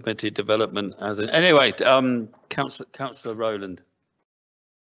permitted development. Anyway, Councillor Rowland.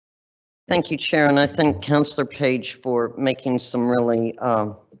 Thank you, Chair, and I thank Councillor Page for making some really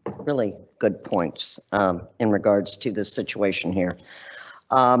good points in regards to this situation here.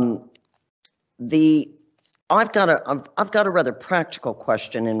 I've got a rather practical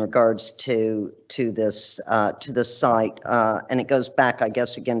question in regards to this site, and it goes back, I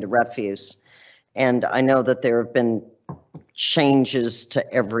guess, again to refuse. And I know that there have been changes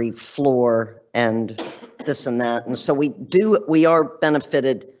to every floor and this and that, and so we are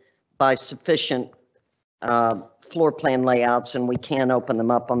benefited by sufficient floor plan layouts, and we can open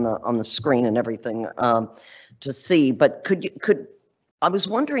them up on the screen and everything to see. But I was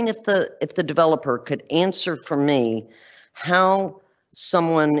wondering if the developer could answer for me how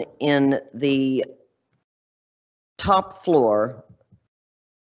someone in the top floor,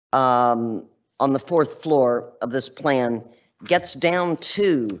 on the 4th floor of this plan, gets down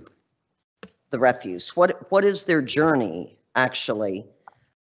to the refuse. What is their journey actually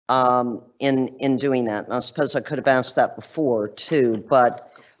in doing that? And I suppose I could have asked that before too,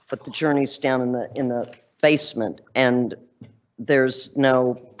 but the journey's down in the basement, and there's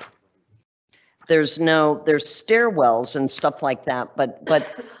stairwells and stuff like that,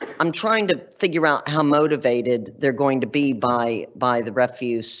 but I'm trying to figure out how motivated they're going to be by the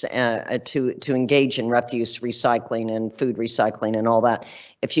refuse to engage in refuse recycling and food recycling and all that.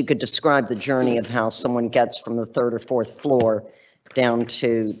 If you could describe the journey of how someone gets from the 3rd or 4th floor down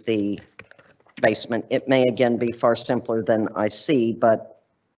to the basement. It may again be far simpler than I see, but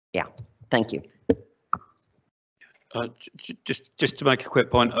yeah, thank you. Just to make a quick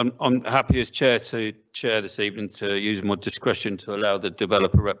point, I'm happy as chair to chair this evening to use more discretion to allow the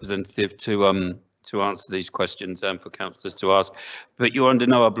developer representative to answer these questions and for councillors to ask, but you're under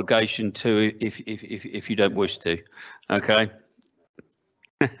no obligation to if you don't wish to. Okay.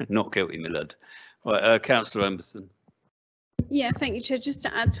 Not guilty, my lad. Right, Councillor Emberson. Yeah, thank you, Chair. Just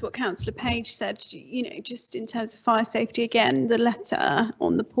to add to what Councillor Page said, just in terms of fire safety, again, the letter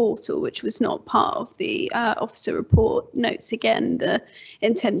on the portal, which was not part of the officer report, notes again the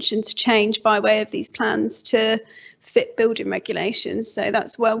intention to change by way of these plans to fit building regulations. So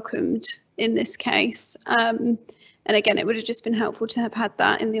that's welcomed in this case. And again, it would have just been helpful to have had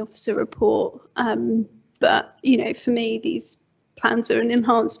that in the officer report. But, for me, these plans are an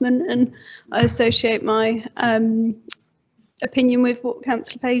enhancement, and I associate my opinion with what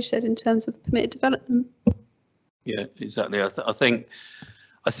Councillor Page said in terms of permitted development. Yeah, exactly. I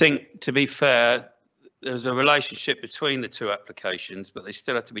think to be fair, there's a relationship between the two applications, but they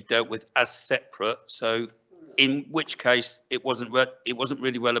still have to be dealt with as separate. So, in which case, it wasn't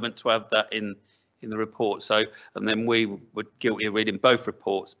really relevant to have that in the report. So, and then we were guilty of reading both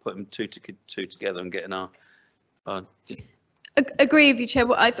reports, putting two together, and getting our. Agree with you, Chair.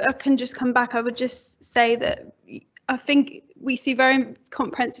 Well, I can just come back. I would just say that I think we see very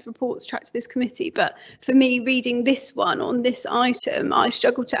comprehensive reports tracked to this committee, but for me, reading this one on this item, I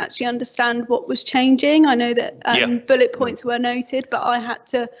struggled to actually understand what was changing. I know that bullet points were noted, but I had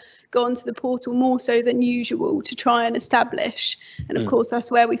to go onto the portal more so than usual to try and establish. And of course,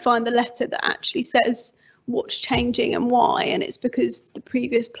 that's where we find the letter that actually says what's changing and why, and it's because the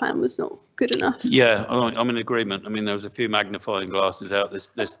previous plan was not good enough. Yeah, I'm in agreement. I mean, there was a few magnifying glasses out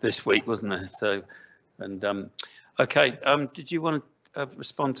this week, wasn't there? So, and okay, did you want to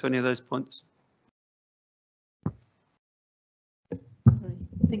respond to any of those points? Sorry,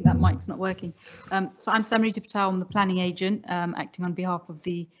 I think that mic's not working. So I'm Samrita Patel, I'm the planning agent, acting on behalf of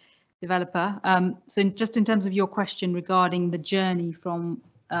the developer. So just in terms of your question regarding the journey from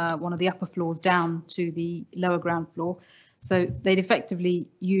one of the upper floors down to the lower ground floor, so they'd effectively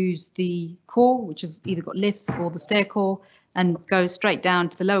use the core, which has either got lifts or the stair core, and go straight down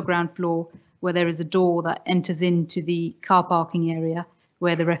to the lower ground floor, where there is a door that enters into the car parking area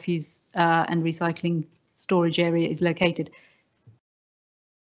where the refuse and recycling storage area is located.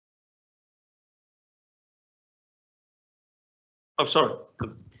 Oh, sorry.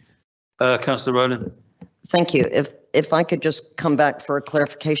 Councillor Rowland. Thank you. If I could just come back for a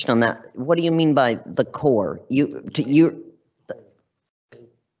clarification on that. What do you mean by the core?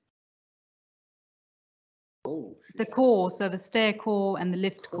 The core, so the stair core and the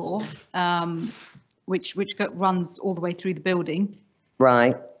lift core, which runs all the way through the building.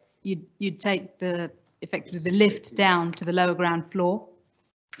 Right. You'd take effectively the lift down to the lower ground floor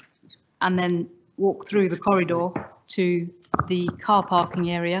and then walk through the corridor to the car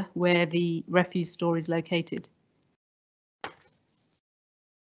parking area where the refuse store is located.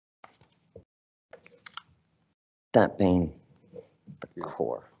 That being the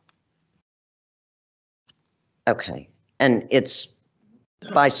core. Okay, and it's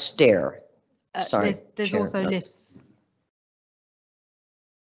by stair. Sorry. There's Chair. also lifts.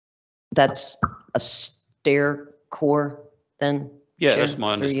 That's a stair core then? Yeah, Chair, that's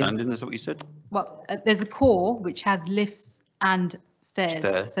my through you? understanding. Is that what you said? Well, there's a core which has lifts and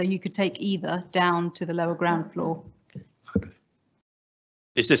stairs, so you could take either down to the lower ground floor. Okay.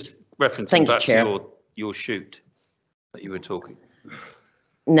 Is this referencing Thank you, back to Chair. your shoot that you were talking?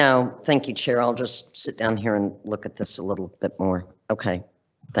 No, thank you, Chair. I'll just sit down here and look at this a little bit more. Okay,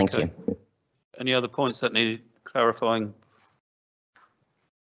 thank you. Any other points that need clarifying?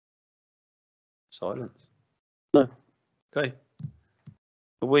 Silence? No. Okay.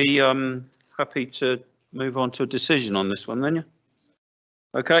 Are we happy to move on to a decision on this one then, yeah?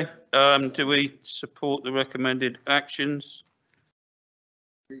 Okay. Do we support the recommended actions?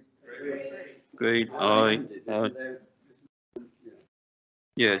 Agreed. Aye.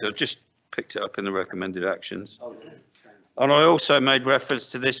 Yeah, I just picked it up in the recommended actions. And I also made reference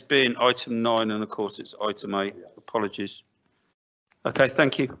to this being item 9, and of course it's item 8. Apologies. Okay,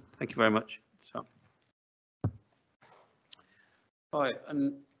 thank you. Thank you very much. So. Right,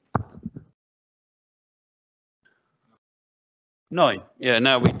 and 9. Yeah,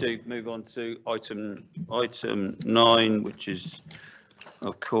 now we do move on to item 9, which is,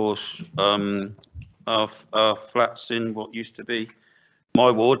 of course, our flats in what used to be my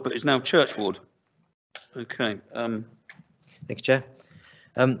ward, but is now Church Ward. Okay. Thank you, Chair.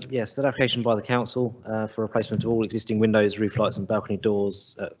 Yes, that application by the council for replacement of all existing windows, roof lights and balcony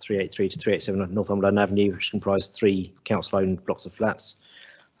doors at 383 to 387 Northumberland Avenue, which comprise 3 council-owned blocks of flats.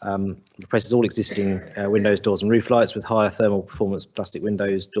 Replaces all existing windows, doors and roof lights with higher thermal performance plastic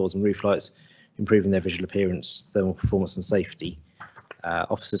windows, doors and roof lights, improving their visual appearance, thermal performance and safety.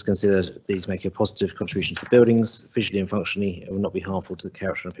 Officers consider these make a positive contribution to the buildings, visually and functionally. It will not be harmful to the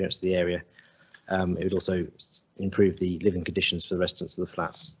character and appearance of the area. It would also improve the living conditions for the residents of the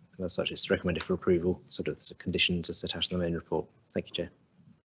flats. And as such, it's recommended for approval, subject to conditions as set out in the main report. Thank you, Chair.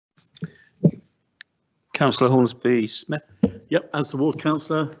 Councillor Hornsby Smith. Yep, as the ward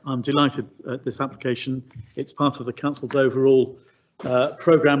councillor, I'm delighted at this application. It's part of the council's overall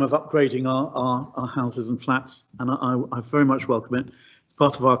programme of upgrading our houses and flats, and I very much welcome it. It's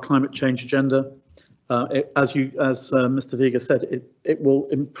part of our climate change agenda. As Mr. Vega said, it will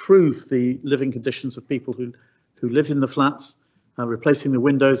improve the living conditions of people who live in the flats, replacing the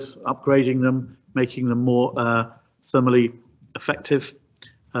windows, upgrading them, making them more thermally effective,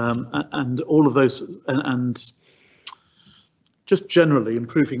 and all of those, and just generally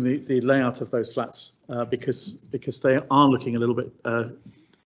improving the layout of those flats because they are looking a little bit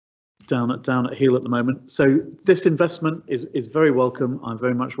down at heel at the moment. So this investment is very welcome. I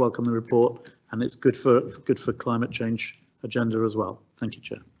very much welcome the report, and it's good for climate change agenda as well. Thank you,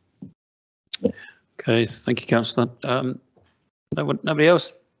 Chair. Okay, thank you, Councillor. Nobody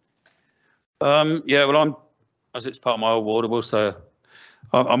else? Yeah, well, as it's part of my old ward, I will say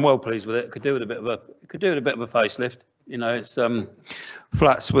I'm well pleased with it. Could do with a bit of a facelift. You know, it's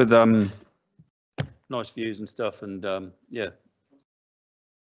flats with nice views and stuff, and yeah,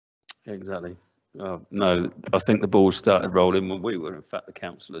 exactly. No, I think the ball started rolling when we were, in fact, the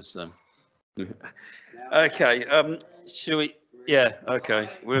councillors. So. Okay, shall we? Yeah, okay.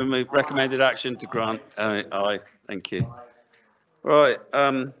 We'll move recommended action to grant. Aye, thank you. Right,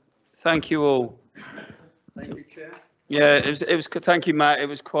 thank you all. Thank you, Chair. Yeah, it was. Thank you, Matt. It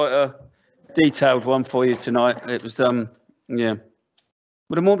was quite a detailed one for you tonight. It was, yeah.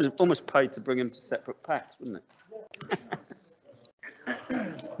 Would have almost paid to bring him to separate packs, wouldn't it?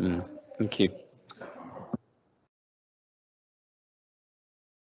 Thank you.